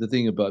streets. But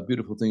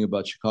beautiful thing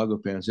about Chicago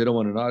fans, they don't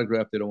want an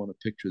autograph, they don't want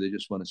a picture, they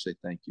just want to say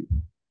thank you.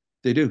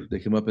 They do. They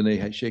come up and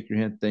they shake your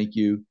hand, thank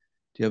you. Do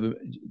you have a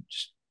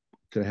just?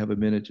 Could I have a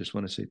minute? Just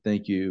want to say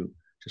thank you,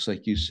 just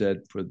like you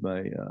said for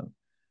my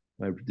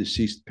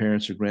deceased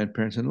parents or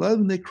grandparents, and a lot of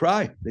them, they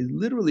cry. They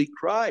literally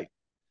cry.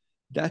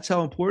 That's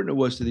how important it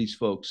was to these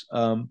folks.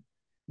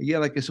 Yeah,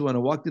 like I said, when I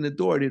walked in the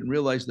door, I didn't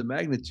realize the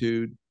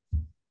magnitude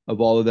of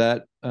all of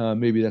that.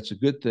 Maybe that's a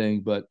good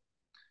thing, but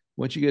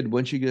once you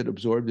get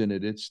absorbed in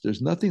it,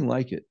 there's nothing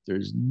like it.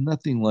 There's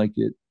nothing like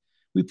it.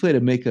 We played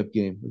a makeup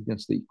game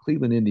against the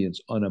Cleveland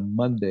Indians on a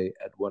Monday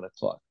at 1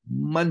 o'clock.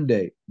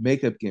 Monday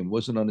makeup game,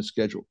 wasn't on the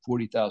schedule.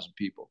 40,000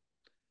 people.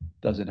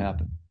 Doesn't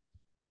happen.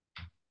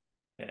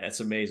 That's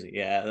amazing.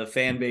 Yeah, the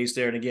fan base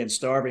there, and again,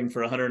 starving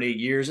for 108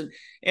 years,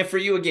 and for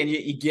you again,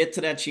 you get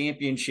to that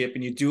championship,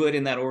 and you do it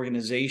in that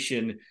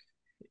organization.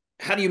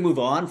 How do you move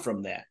on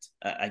from that?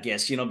 I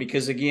guess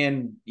because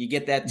again, you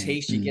get that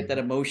taste, you get that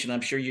emotion.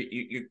 I'm sure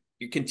you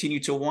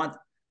continue to want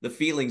the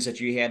feelings that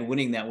you had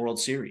winning that World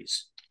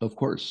Series. Of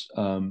course.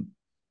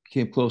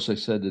 Came close, I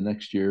said, the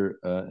next year.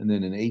 And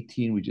then in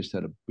 18,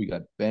 we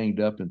got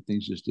banged up and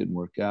things just didn't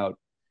work out.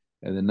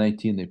 And then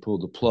 19, they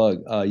pulled the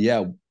plug.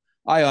 Yeah,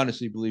 I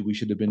honestly believe we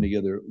should have been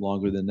together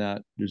longer than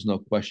that. There's no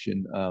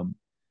question.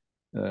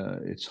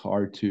 It's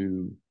hard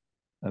to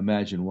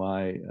imagine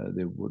why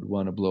they would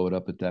want to blow it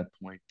up at that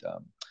point.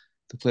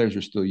 The players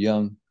are still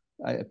young.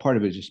 Part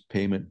of it is just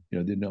payment.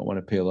 They didn't want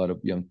to pay a lot of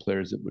young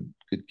players that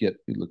could get.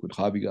 Look what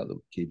Javi got. Look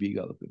what KB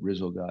got. Look what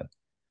Rizzo got.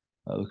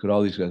 Look at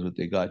all these guys, what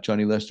they got.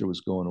 Johnny Lester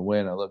was going away,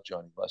 and I love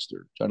Johnny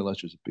Lester. Johnny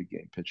Lester's a big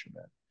game pitcher,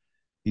 man.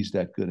 He's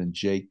that good. And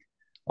Jake,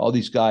 all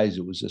these guys,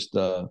 it was just,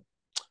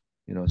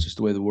 it's just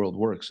the way the world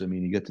works. I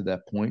mean, you get to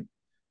that point,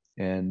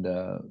 and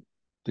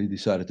they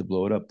decided to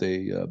blow it up.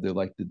 They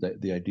liked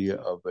the idea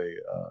of a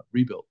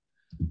rebuild.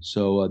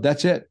 So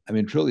that's it. I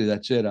mean, truly,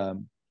 that's it.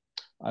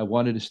 I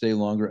wanted to stay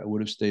longer. I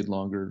would have stayed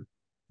longer.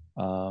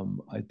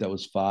 That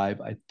was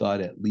 5. I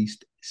thought at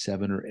least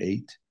 7 or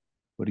 8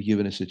 would have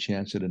given us a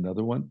chance at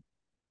another one.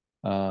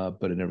 But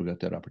I never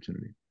got that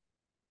opportunity.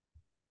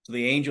 So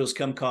the Angels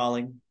come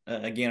calling,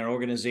 again, an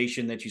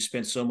organization that you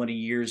spent so many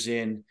years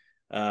in.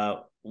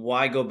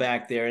 Why go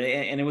back there?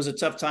 And it was a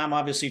tough time,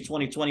 obviously,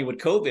 2020 with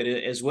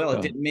COVID as well.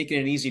 It didn't make it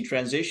an easy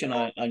transition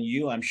on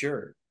you, I'm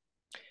sure.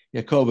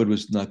 Yeah, COVID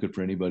was not good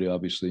for anybody,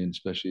 obviously, and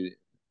especially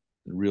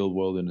the real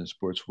world and the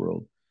sports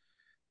world.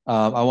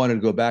 I wanted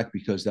to go back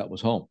because that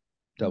was home.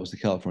 That was the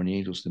California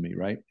Angels to me,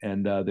 right?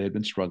 And they had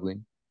been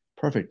struggling.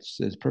 Perfect.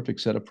 It's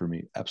perfect setup for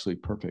me.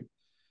 Absolutely perfect.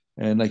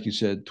 And like you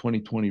said,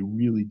 2020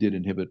 really did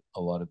inhibit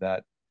a lot of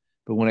that.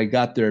 But when I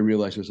got there, I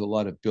realized there's a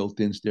lot of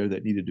built-ins there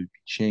that needed to be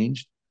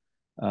changed.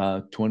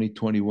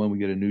 2021, we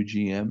get a new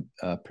GM,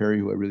 Perry,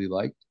 who I really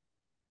liked,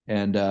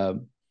 and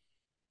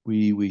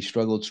we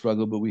struggled,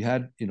 but we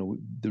had,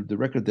 the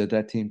record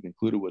that team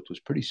concluded with was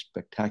pretty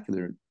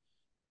spectacular.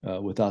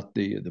 Without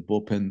the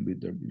bullpen,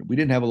 we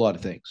didn't have a lot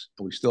of things,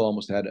 but we still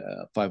almost had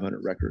a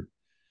 500 record,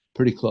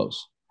 pretty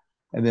close.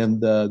 And then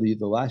the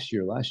last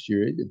year,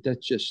 that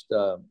just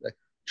that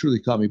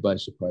truly caught me by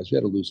surprise. We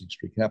had a losing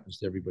streak. It happens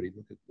to everybody.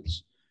 Look at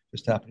this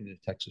just happening in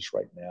Texas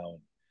right now. And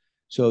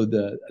so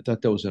I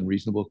thought that was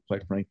unreasonable.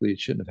 Quite frankly, it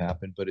shouldn't have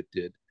happened, but it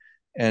did.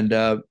 And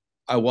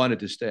I wanted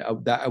to stay.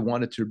 I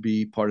wanted to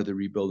be part of the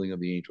rebuilding of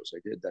the Angels.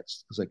 I did.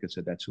 That's because, like I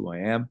said, that's who I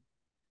am.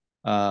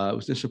 It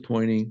was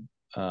disappointing,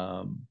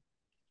 and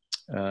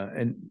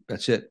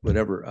that's it.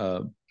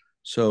 Whatever.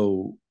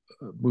 So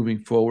moving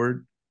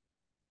forward,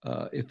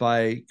 if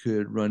I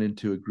could run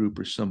into a group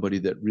or somebody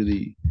that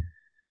really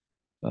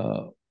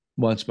uh,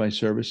 wants my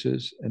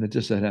services, and it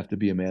just doesn't have to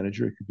be a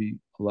manager. It could be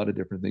a lot of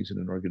different things in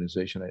an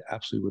organization. I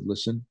absolutely would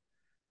listen.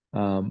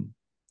 Um,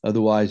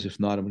 Otherwise, if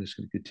not, I'm just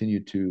going to continue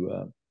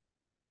to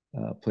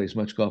play as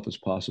much golf as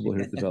possible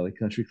here at the Valley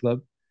Country Club.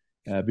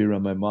 Be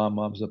around my mom.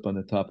 Mom's up on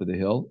the top of the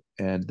hill,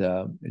 and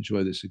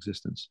enjoy this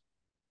existence.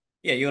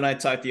 Yeah, you and I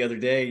talked the other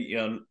day,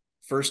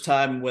 first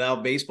time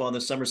without baseball in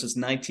the summer since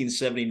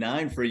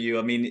 1979 for you.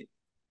 I mean,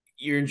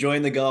 you're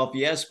enjoying the golf,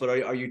 yes, but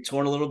are you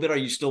torn a little bit? Are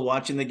you still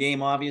watching the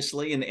game,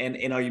 obviously,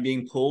 and are you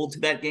being pulled to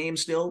that game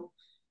still?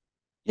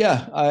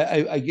 Yeah,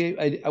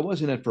 I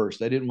wasn't at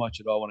first. I didn't watch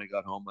it all when I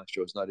got home last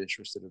year. I was not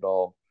interested at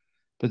all.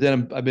 But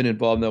then I've been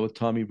involved now with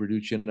Tommy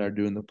Verducci and I are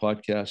doing the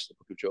podcast, the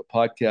Book of Joe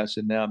podcast,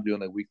 and now I'm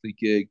doing a weekly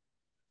gig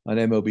on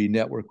MLB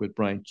Network with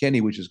Brian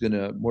Kenny, which is going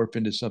to morph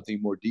into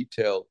something more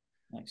detailed.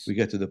 Nice. We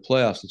get to the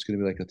playoffs. It's going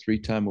to be like a 3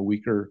 time a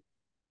weeker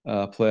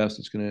playoffs.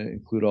 It's going to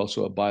include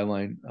also a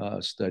byline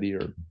study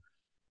or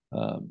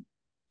um,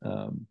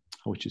 how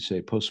would you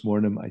say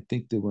postmortem. I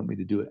think they want me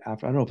to do it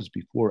after. I don't know if it's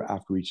before or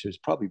after each. It's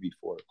probably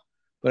before.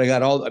 But I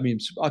got all. I mean,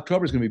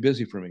 October is going to be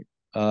busy for me,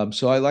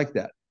 so I like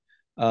that.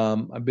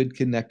 I've been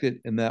connected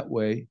in that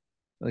way.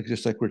 Like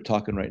just like we're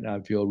talking right now,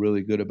 I feel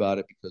really good about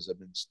it because I've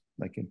been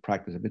like in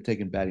practice. I've been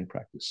taking batting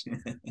practice,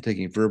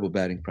 taking verbal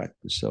batting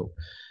practice. So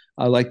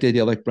I like the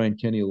idea. I like Brian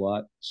Kenny a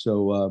lot.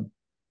 So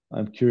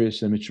I'm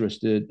curious. I'm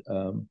interested.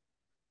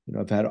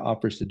 I've had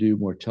offers to do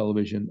more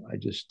television. I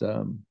just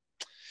I'm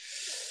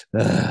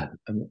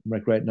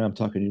like right now. I'm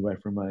talking to you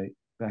right from my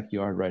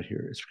backyard right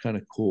here. It's kind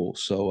of cool.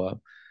 So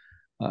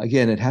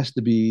again, it has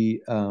to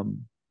be.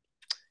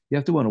 You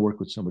have to want to work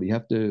with somebody. You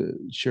have to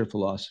share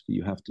philosophy.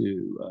 You have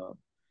to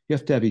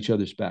have each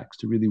other's backs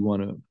to really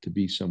want to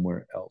be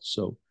somewhere else.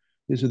 So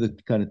these are the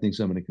kind of things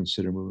I'm going to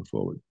consider moving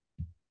forward.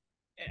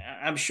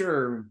 I'm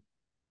sure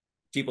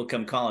people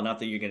come calling. Not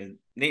that you're going to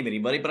name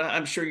anybody, but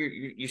I'm sure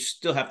you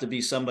still have to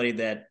be somebody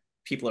that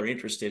people are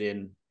interested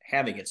in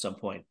having at some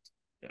point.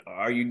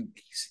 Are you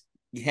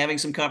having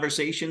some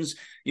conversations,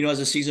 as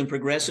the season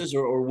progresses,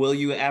 or will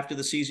you after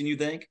the season? You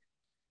think?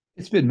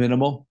 It's been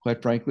minimal,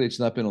 quite frankly. It's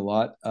not been a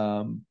lot.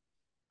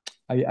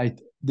 I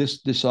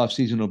this off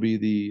season will be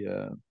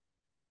the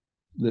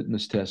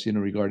litmus test,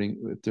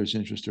 regarding if there's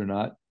interest or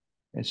not,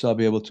 and so I'll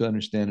be able to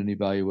understand and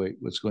evaluate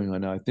what's going on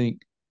now. I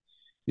think,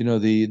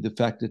 the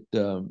fact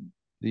that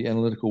the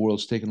analytical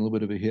world's taking a little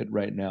bit of a hit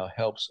right now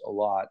helps a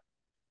lot.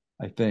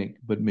 I think,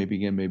 but maybe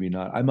again, maybe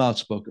not. I'm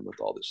outspoken with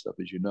all this stuff,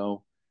 as you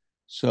know.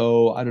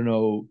 So I don't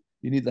know.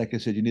 You need, like I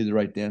said, you need the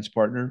right dance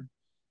partner.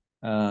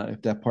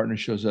 If that partner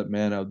shows up,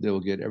 man, they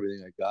will get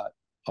everything I got.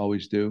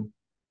 Always do.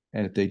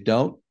 And if they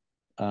don't,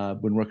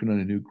 I've been working on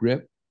a new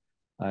grip.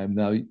 I'm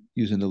now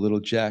using the little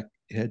jack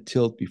head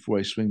tilt before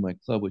I swing my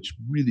club, which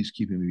really is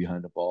keeping me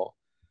behind the ball.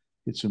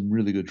 Hit some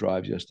really good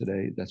drives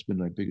yesterday. That's been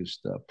my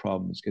biggest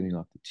problem is getting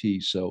off the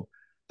tee. So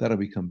that'll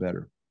become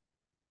better.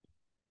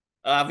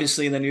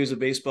 Obviously, in the news of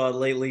baseball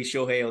lately,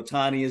 Shohei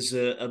Ohtani is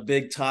a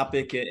big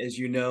topic, as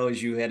you know,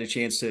 as you had a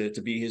chance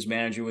to be his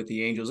manager with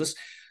the Angels.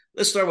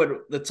 Let's start with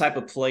the type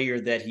of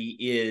player that he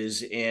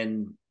is,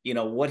 and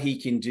what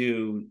he can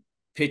do,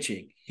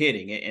 pitching,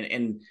 hitting,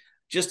 and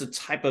just the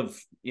type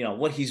of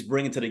what he's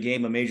bringing to the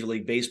game of Major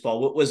League Baseball.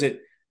 What was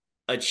it?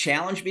 A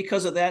challenge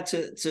because of that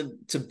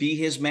to be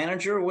his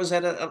manager, or was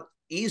that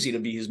easy to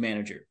be his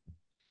manager?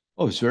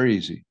 Oh, it's very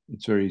easy.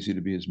 It's very easy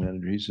to be his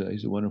manager.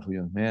 He's a wonderful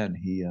young man.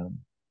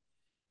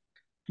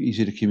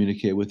 Easy to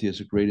communicate with. He has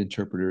a great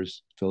interpreter, a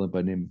fellow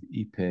by the name of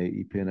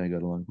Ipe. Ipe and I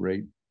got along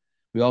great.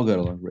 We all got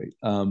along great.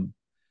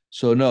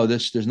 So no,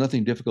 there's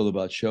nothing difficult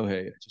about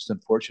Shohei. It's just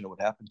unfortunate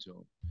what happened to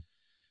him.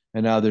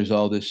 And now there's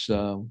all this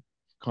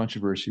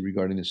controversy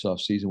regarding this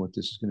offseason, what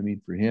this is going to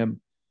mean for him.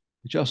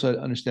 But you also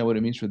understand what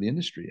it means for the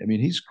industry. I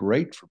mean, he's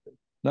great for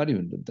not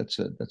even that's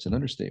an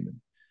understatement.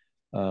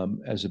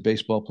 As a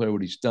baseball player,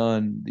 what he's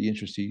done, the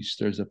interest he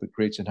stirs up, it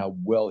creates, and how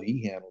well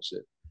he handles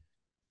it.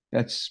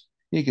 That's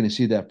you're going to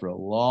see that for a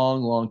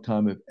long, long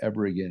time, if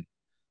ever again.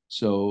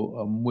 So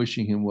I'm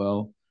wishing him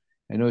well.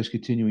 I know he's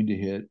continuing to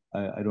hit.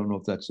 I don't know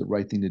if that's the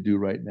right thing to do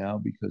right now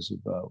because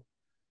of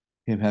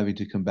him having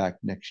to come back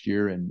next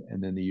year and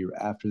then the year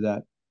after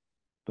that.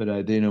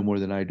 But they know more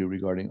than I do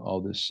regarding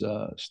all this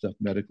stuff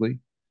medically.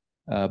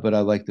 But I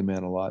like the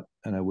man a lot,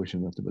 and I wish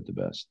him nothing but the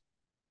best.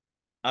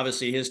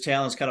 Obviously, his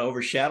talents kind of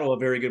overshadow a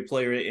very good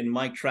player in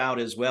Mike Trout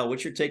as well.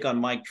 What's your take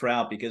on Mike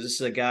Trout? Because this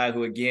is a guy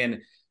who,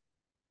 again,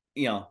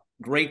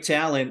 great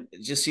talent.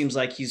 It just seems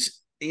like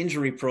he's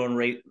injury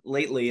prone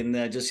lately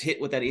and just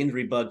hit with that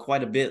injury bug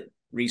quite a bit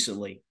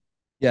recently.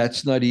 Yeah,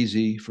 it's not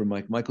easy for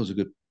Mike. Michael's a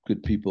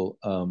good people.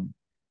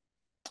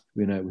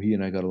 He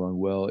and I got along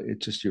well.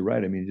 It's just you're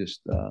right. I mean,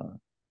 just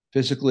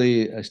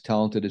physically as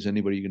talented as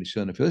anybody you're going to see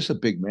on the field. This is a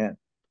big man.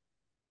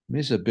 I mean,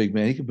 he's a big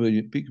man. He could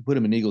put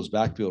him in Eagles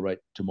backfield right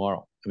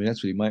tomorrow. I mean,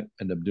 that's what he might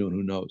end up doing.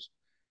 Who knows?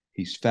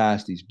 He's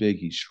fast. He's big.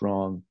 He's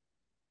strong.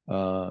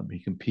 He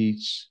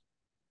competes.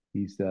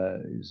 His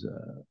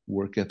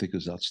work ethic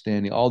is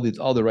outstanding. All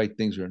the right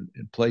things are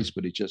in place,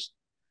 but he just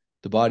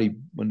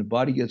when the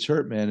body gets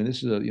hurt, man, and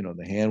this is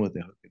the hand with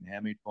the hook and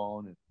hamate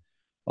bone and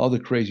all the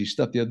crazy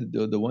stuff.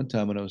 The one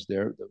time when I was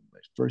there, my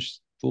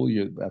first full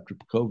year after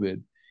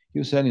COVID, he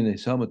was handing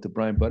his helmet to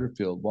Brian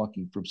Butterfield,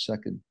 walking from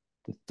second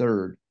to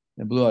third,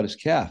 and blew out his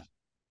calf.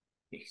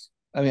 Jeez.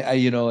 I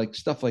mean, like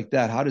stuff like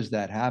that. How does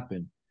that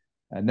happen?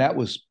 And that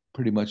was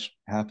pretty much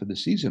half of the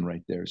season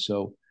right there.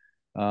 So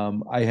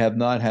I have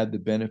not had the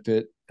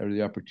benefit or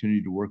the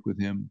opportunity to work with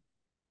him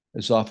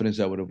as often as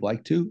I would have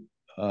liked to,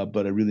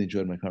 but I really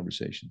enjoyed my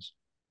conversations.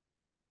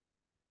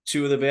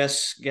 Two of the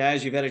best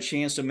guys you've had a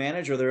chance to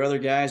manage? Or are there other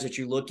guys that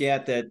you look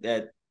at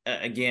that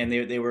again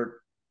they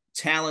were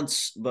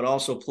talents but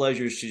also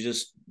pleasures to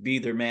just be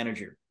their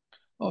manager?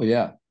 Oh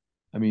yeah,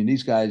 I mean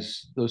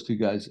those two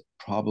guys,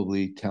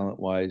 probably talent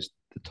wise,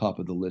 the top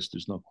of the list.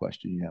 There's no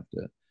question. You have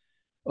to.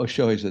 Oh,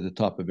 Shohei's at the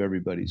top of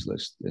everybody's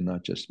list, and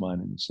not just mine.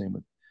 And the same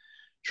with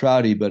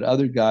Trouty, but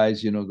other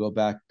guys, go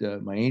back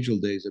to my Angel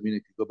days. I mean,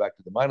 it could go back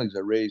to the minor leagues.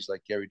 I raised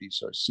like Gary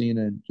DiSarcina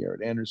and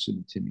Garrett Anderson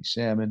and Timmy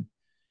Salmon,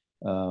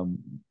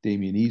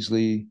 Damian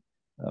Easley,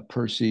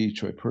 Percy,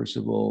 Troy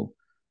Percival.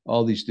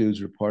 All these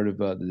dudes were part of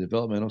the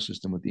developmental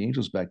system with the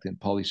Angels back then.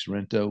 Paulie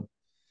Sorrento,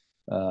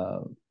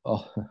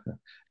 oh,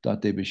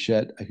 Dante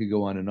Bichette. I could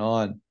go on and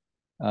on.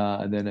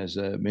 And then as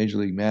a major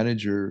league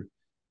manager,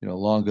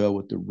 Longo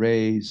with the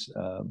Rays,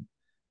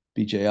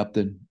 BJ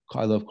Upton.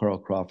 I love Carl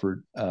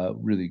Crawford,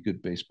 really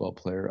good baseball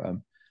player.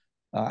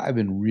 I've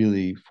been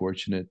really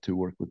fortunate to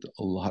work with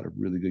a lot of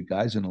really good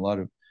guys, and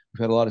we've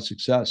had a lot of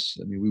success.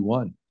 I mean, we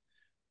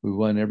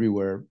won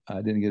everywhere.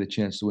 I didn't get a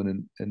chance to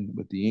win in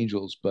with the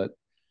Angels, but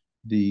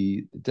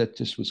that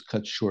just was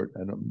cut short.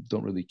 I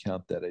don't really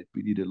count that.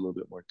 We needed a little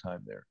bit more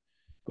time there,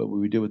 but what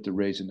we did with the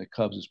Rays and the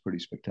Cubs is pretty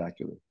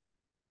spectacular.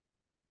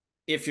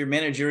 If your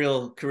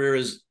managerial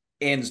career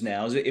ends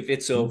now, if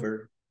it's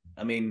over,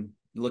 I mean,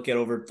 look at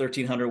over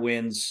 1,300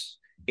 wins,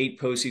 8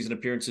 postseason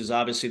appearances,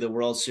 obviously the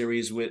World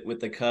Series with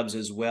the Cubs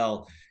as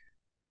well.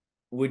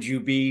 Would you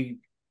be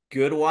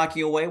good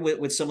walking away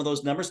with some of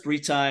those numbers?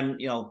 3-time,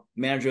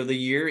 manager of the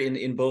year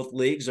in both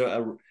leagues,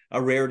 a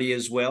rarity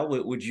as well.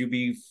 Would you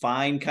be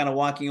fine kind of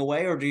walking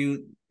away, or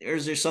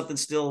is there something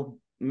still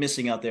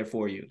missing out there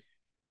for you?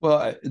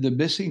 Well, the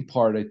missing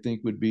part, I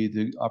think, would be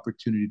the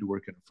opportunity to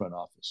work in a front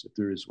office, if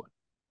there is one.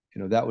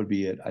 That would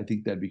be it. I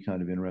think that'd be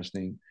kind of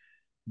interesting.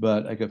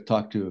 But like I've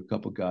talked to a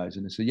couple guys,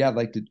 and they said, "Yeah, I'd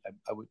like to.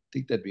 I would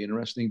think that'd be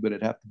interesting, but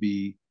it'd have to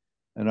be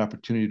an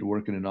opportunity to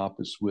work in an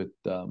office with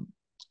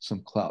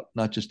some clout,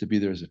 not just to be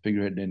there as a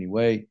figurehead in any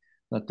way,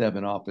 not to have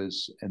an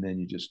office and then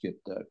you just get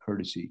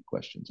courtesy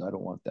questions. I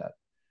don't want that.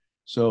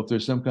 So if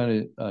there's some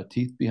kind of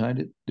teeth behind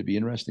it, to be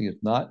interesting. If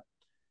not,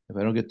 if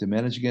I don't get to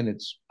manage again,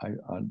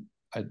 I'm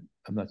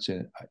not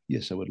saying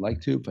yes, I would like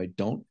to. If I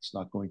don't, it's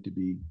not going to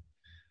be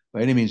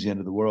by any means the end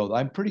of the world.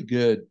 I'm pretty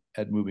good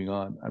at moving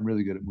on. I'm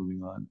really good at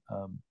moving on.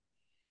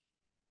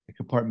 I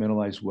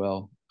compartmentalize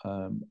well.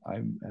 I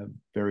have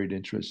varied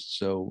interests.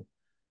 So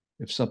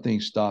if something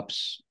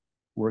stops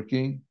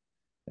working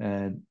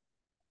and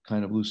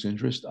kind of lose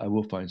interest, I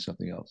will find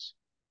something else.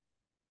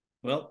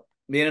 Well,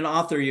 being an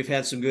author, you've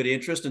had some good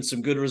interest and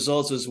some good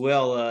results as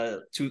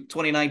well.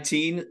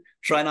 2019,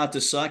 Try Not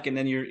to Suck, and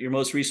then your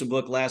most recent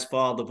book last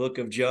fall, The Book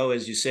of Joe.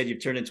 As you said,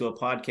 you've turned into a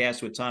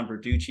podcast with Tom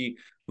Verducci,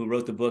 who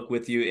wrote the book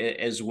with you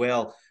as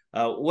well.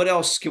 What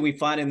else can we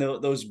find in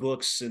those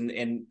books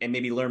and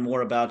maybe learn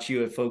more about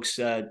you if folks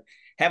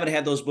haven't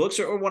had those books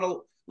or want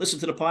to listen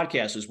to the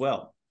podcast as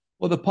well?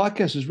 Well, the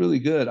podcast is really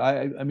good.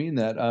 I mean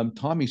that.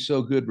 Tommy's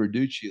so good,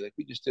 Verducci. Like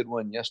we just did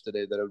one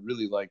yesterday that I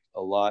really liked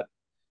a lot.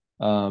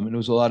 And it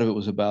was a lot of it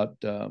was about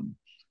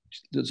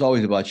it's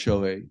always about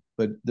Shohei,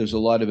 but there's a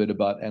lot of it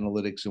about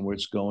analytics and where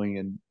it's going,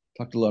 and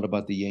talked a lot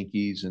about the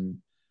Yankees and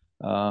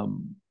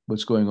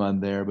what's going on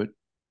there, but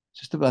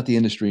just about the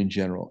industry in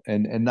general,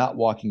 and not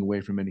walking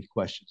away from any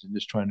questions, and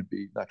just trying to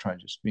be not trying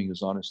just being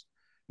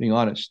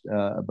honest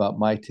about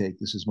my take.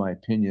 This is my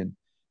opinion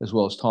as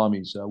well as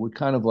Tommy's. We're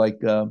kind of like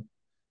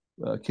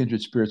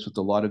kindred spirits with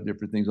a lot of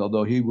different things.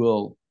 Although he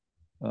will,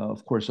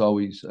 of course,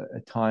 always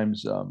at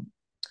times our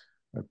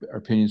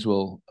opinions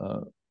will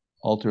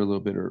alter a little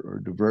bit or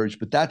diverge,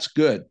 but that's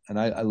good, and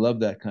I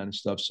love that kind of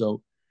stuff.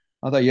 So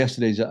I thought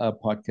yesterday's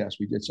podcast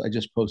I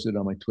just posted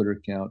on my Twitter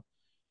account.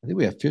 I think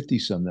we have 50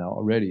 some now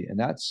already, and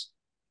that's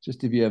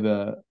just if you have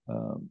a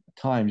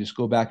time, just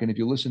go back, and if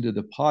you listen to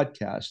the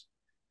podcast,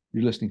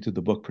 you're listening to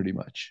the book pretty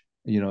much,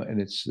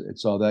 and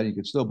it's all that. You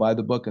can still buy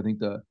the book. I think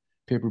the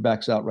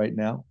paperback's out right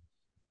now.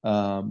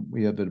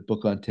 We have a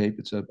book on tape.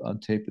 It's on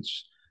tape.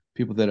 It's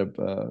people that have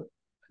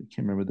I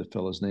can't remember the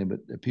fellow's name,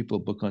 but people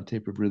book on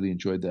tape have really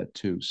enjoyed that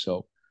too.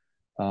 So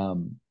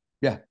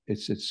yeah,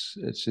 it's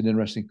an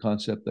interesting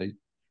concept. I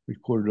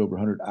recorded over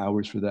 100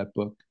 hours for that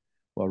book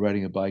while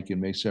riding a bike in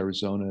Mesa,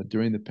 Arizona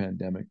during the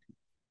pandemic.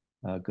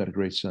 Got a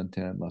great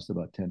suntan, lost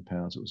about 10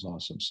 pounds. It was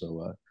awesome.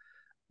 So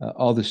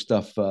all this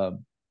stuff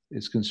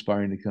is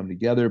conspiring to come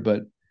together.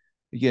 But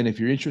again, if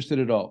you're interested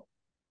at all,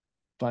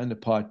 find the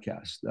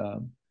podcast.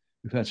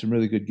 We've had some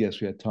really good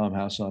guests. We had Tom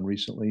House on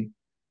recently,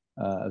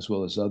 as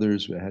well as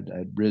others. I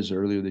had Riz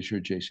earlier this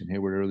year, Jason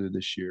Hayward earlier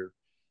this year.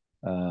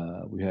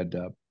 We had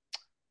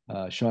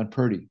Sean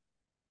Purdy,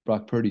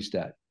 Brock Purdy's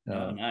dad.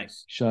 Oh,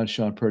 nice.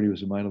 Sean Purdy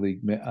was a minor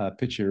league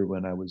pitcher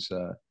when I was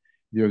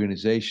the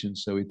organization,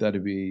 so we thought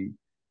it'd be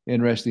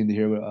interesting to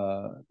hear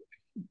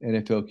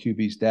NFL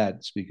QB's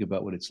dad speak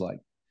about what it's like.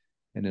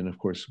 And then, of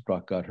course,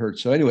 Brock got hurt.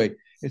 So anyway,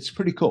 it's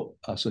pretty cool.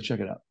 So check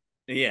it out.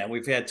 Yeah,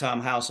 we've had Tom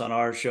House on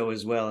our show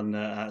as well,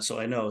 and so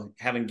I know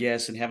having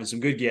guests and having some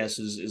good guests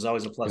is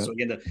always a plus. Yep. So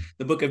again,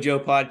 the Book of Joe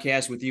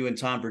podcast with you and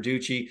Tom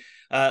Verducci.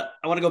 I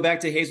want to go back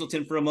to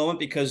Hazleton for a moment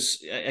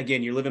because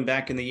again, you're living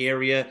back in the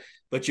area,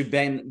 but you've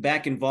been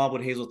back involved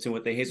with Hazleton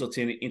with the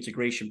Hazleton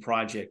Integration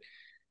Project.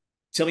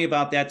 Tell me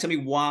about that. Tell me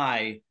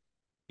why,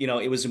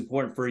 it was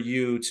important for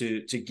you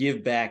to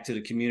give back to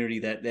the community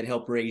that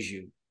helped raise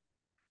you.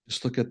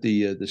 Just look at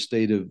the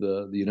state of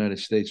the United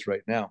States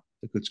right now.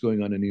 Look what's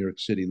going on in New York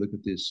City. Look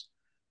at this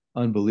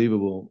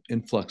unbelievable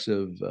influx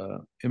of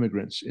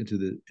immigrants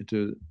into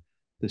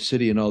the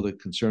city and all the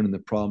concern and the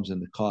problems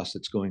and the cost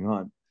that's going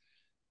on.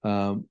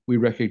 We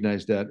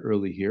recognized that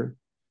early here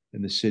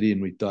in the city,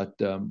 and we thought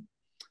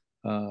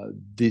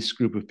this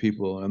group of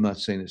people, I'm not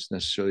saying it's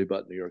necessarily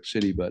about New York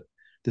City, but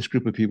this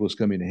group of people is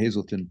coming to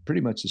Hazleton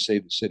pretty much to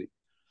save the city.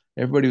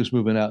 Everybody was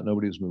moving out.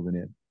 Nobody was moving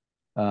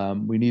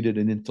in. We needed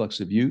an influx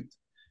of youth,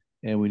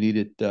 and we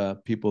needed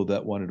people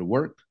that wanted to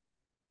work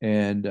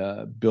and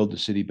build the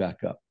city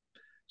back up.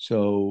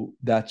 So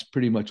that's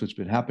pretty much what's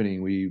been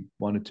happening. We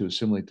wanted to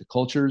assimilate the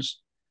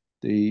cultures.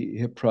 The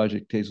HIP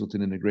project,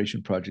 Hazleton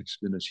Integration Project, has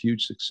been a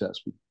huge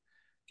success. We've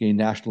gained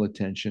national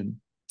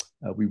attention.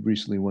 We've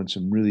recently won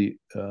some really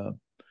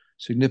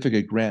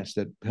significant grants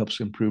that helps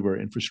improve our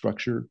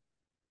infrastructure,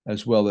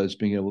 as well as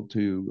being able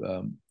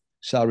to,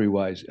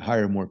 salary-wise,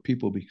 hire more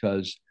people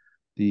because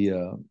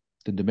the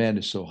demand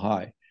is so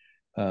high.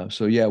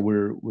 So yeah,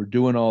 we're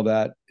doing all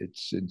that.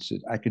 It's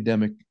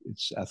academic,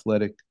 it's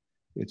athletic,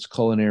 it's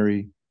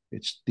culinary.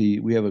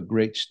 We have a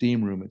great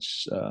STEAM room.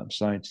 It's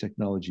science,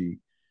 technology,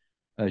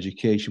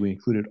 education. We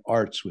included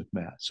arts with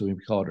math, so we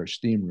call it our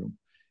STEAM room.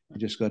 We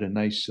just got a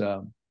nice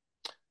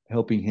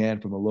helping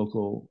hand from a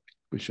local,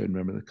 wish I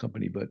remember the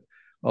company, but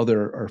all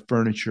our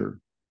furniture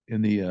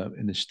in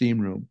the STEAM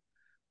room,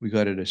 we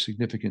got at a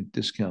significant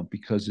discount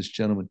because this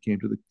gentleman came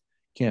to the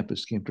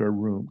campus, came to our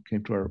room,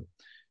 came to our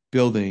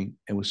building,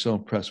 and was so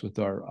impressed with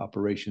our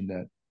operation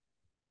that,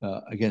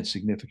 again,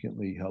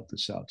 significantly helped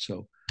us out.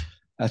 So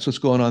that's what's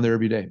going on there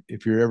every day.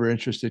 If you're ever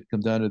interested,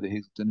 come down to the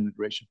Hazleton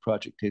Integration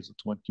Project,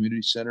 Hazleton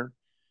Community Center.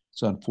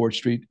 It's on 4th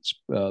Street. It's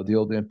the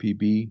old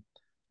MPB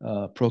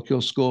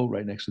Pro-Kill School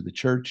right next to the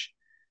church.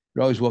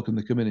 You're always welcome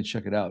to come in and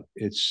check it out.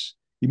 You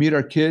meet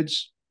our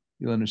kids,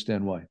 you'll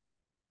understand why.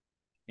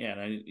 Yeah,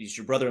 and it's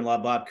your brother-in-law,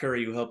 Bob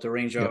Curry, who helped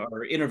arrange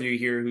our interview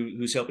here,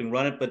 who's helping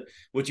run it. But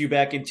with you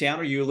back in town,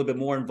 are you a little bit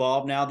more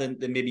involved now than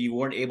maybe you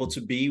weren't able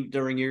to be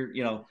during your,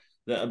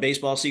 the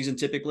baseball season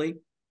typically?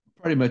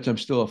 Pretty much. I'm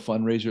still a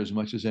fundraiser as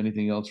much as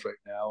anything else right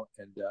now.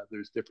 And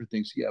there's different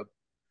things. Yeah,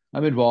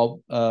 I'm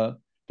involved.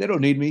 They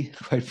don't need me,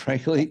 quite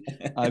frankly.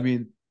 I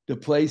mean, the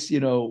place,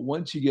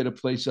 once you get a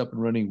place up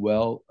and running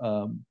well,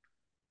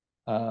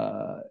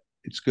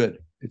 it's good.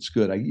 It's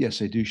good.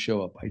 Yes, I do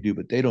show up. I do,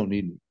 but they don't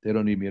need me. They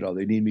don't need me at all.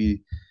 They need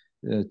me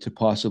to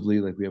possibly,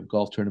 like, we have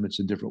golf tournaments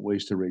and different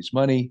ways to raise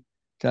money.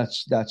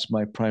 That's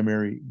my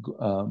primary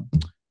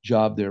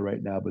job there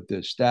right now. But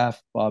the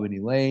staff, Bob and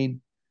Elaine,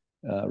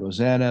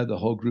 Rosanna, the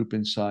whole group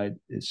inside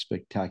is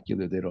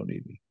spectacular. They don't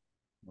need me.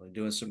 Well,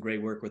 doing some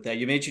great work with that.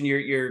 You mentioned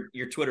your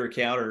Twitter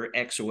account or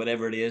X or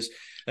whatever it is.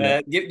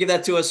 Give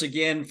that to us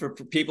again for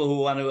people who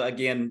want to,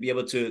 again, be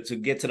able to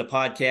get to the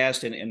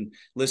podcast and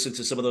listen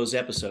to some of those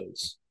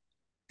episodes.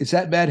 It's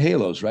at Mad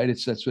Halos, right?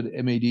 That's what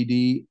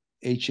MADDHALOS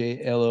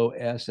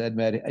at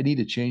Mad. I need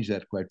to change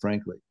that, quite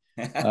frankly.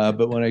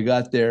 But when I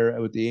got there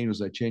with the Angels,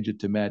 I changed it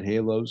to Mad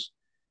Halos.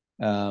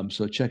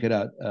 So check it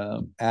out,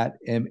 at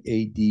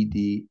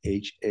MADDHALOS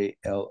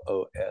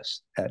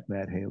at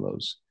Mad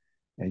Halos,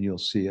 and you'll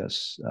see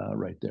us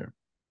right there.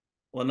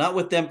 Well, not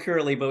with them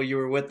currently, but you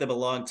were with them a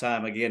long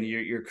time. Again,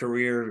 your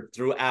career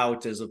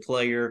throughout as a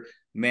player,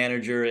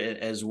 manager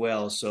as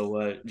well.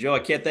 So, Joe, I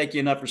can't thank you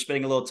enough for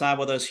spending a little time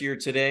with us here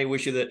today.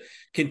 Wish you the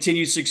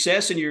continued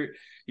success in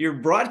your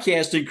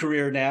broadcasting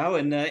career now,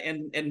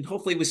 and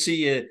hopefully we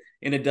see you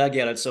in a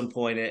dugout at some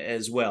point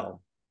as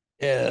well.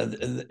 Yeah,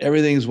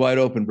 everything's wide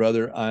open,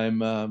 brother. I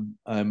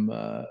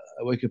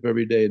wake up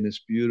every day in this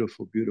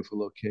beautiful, beautiful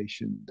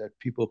location that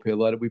people pay a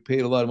lot of. We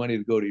paid a lot of money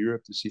to go to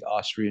Europe to see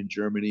Austria and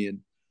Germany and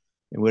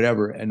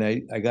whatever. And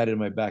I got it in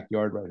my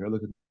backyard right here. I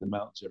look at the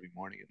mountains every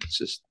morning, and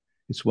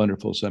it's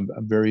wonderful. So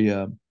I'm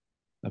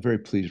very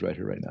pleased right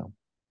here right now.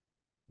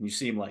 You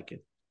seem like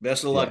it.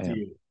 Best of luck to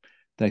you.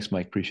 Thanks,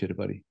 Mike. Appreciate it,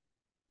 buddy.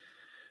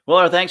 Well,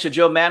 our thanks to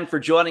Joe Maddon for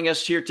joining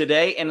us here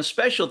today, and a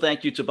special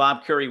thank you to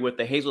Bob Curry with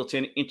the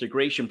Hazleton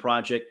Integration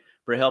Project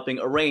for helping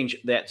arrange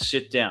that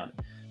sit down.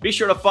 Be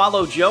sure to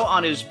follow Joe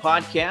on his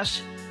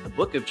podcast,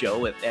 Book of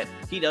Joe that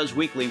he does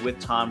weekly with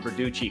Tom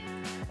Verducci.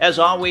 As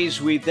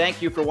always, we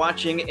thank you for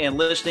watching and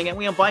listening, and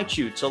we invite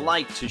you to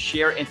like, to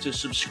share, and to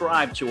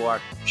subscribe to our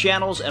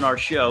channels and our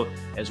show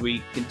as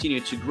we continue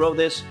to grow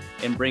this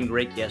and bring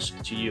great guests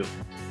to you.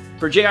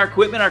 For JR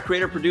Quitman, our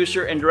creator,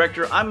 producer, and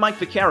director, I'm Mike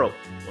Vaccaro.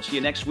 We'll see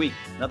you next week.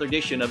 Another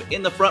edition of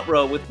In the Front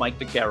Row with Mike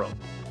Vaccaro.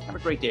 Have a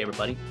great day,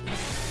 everybody.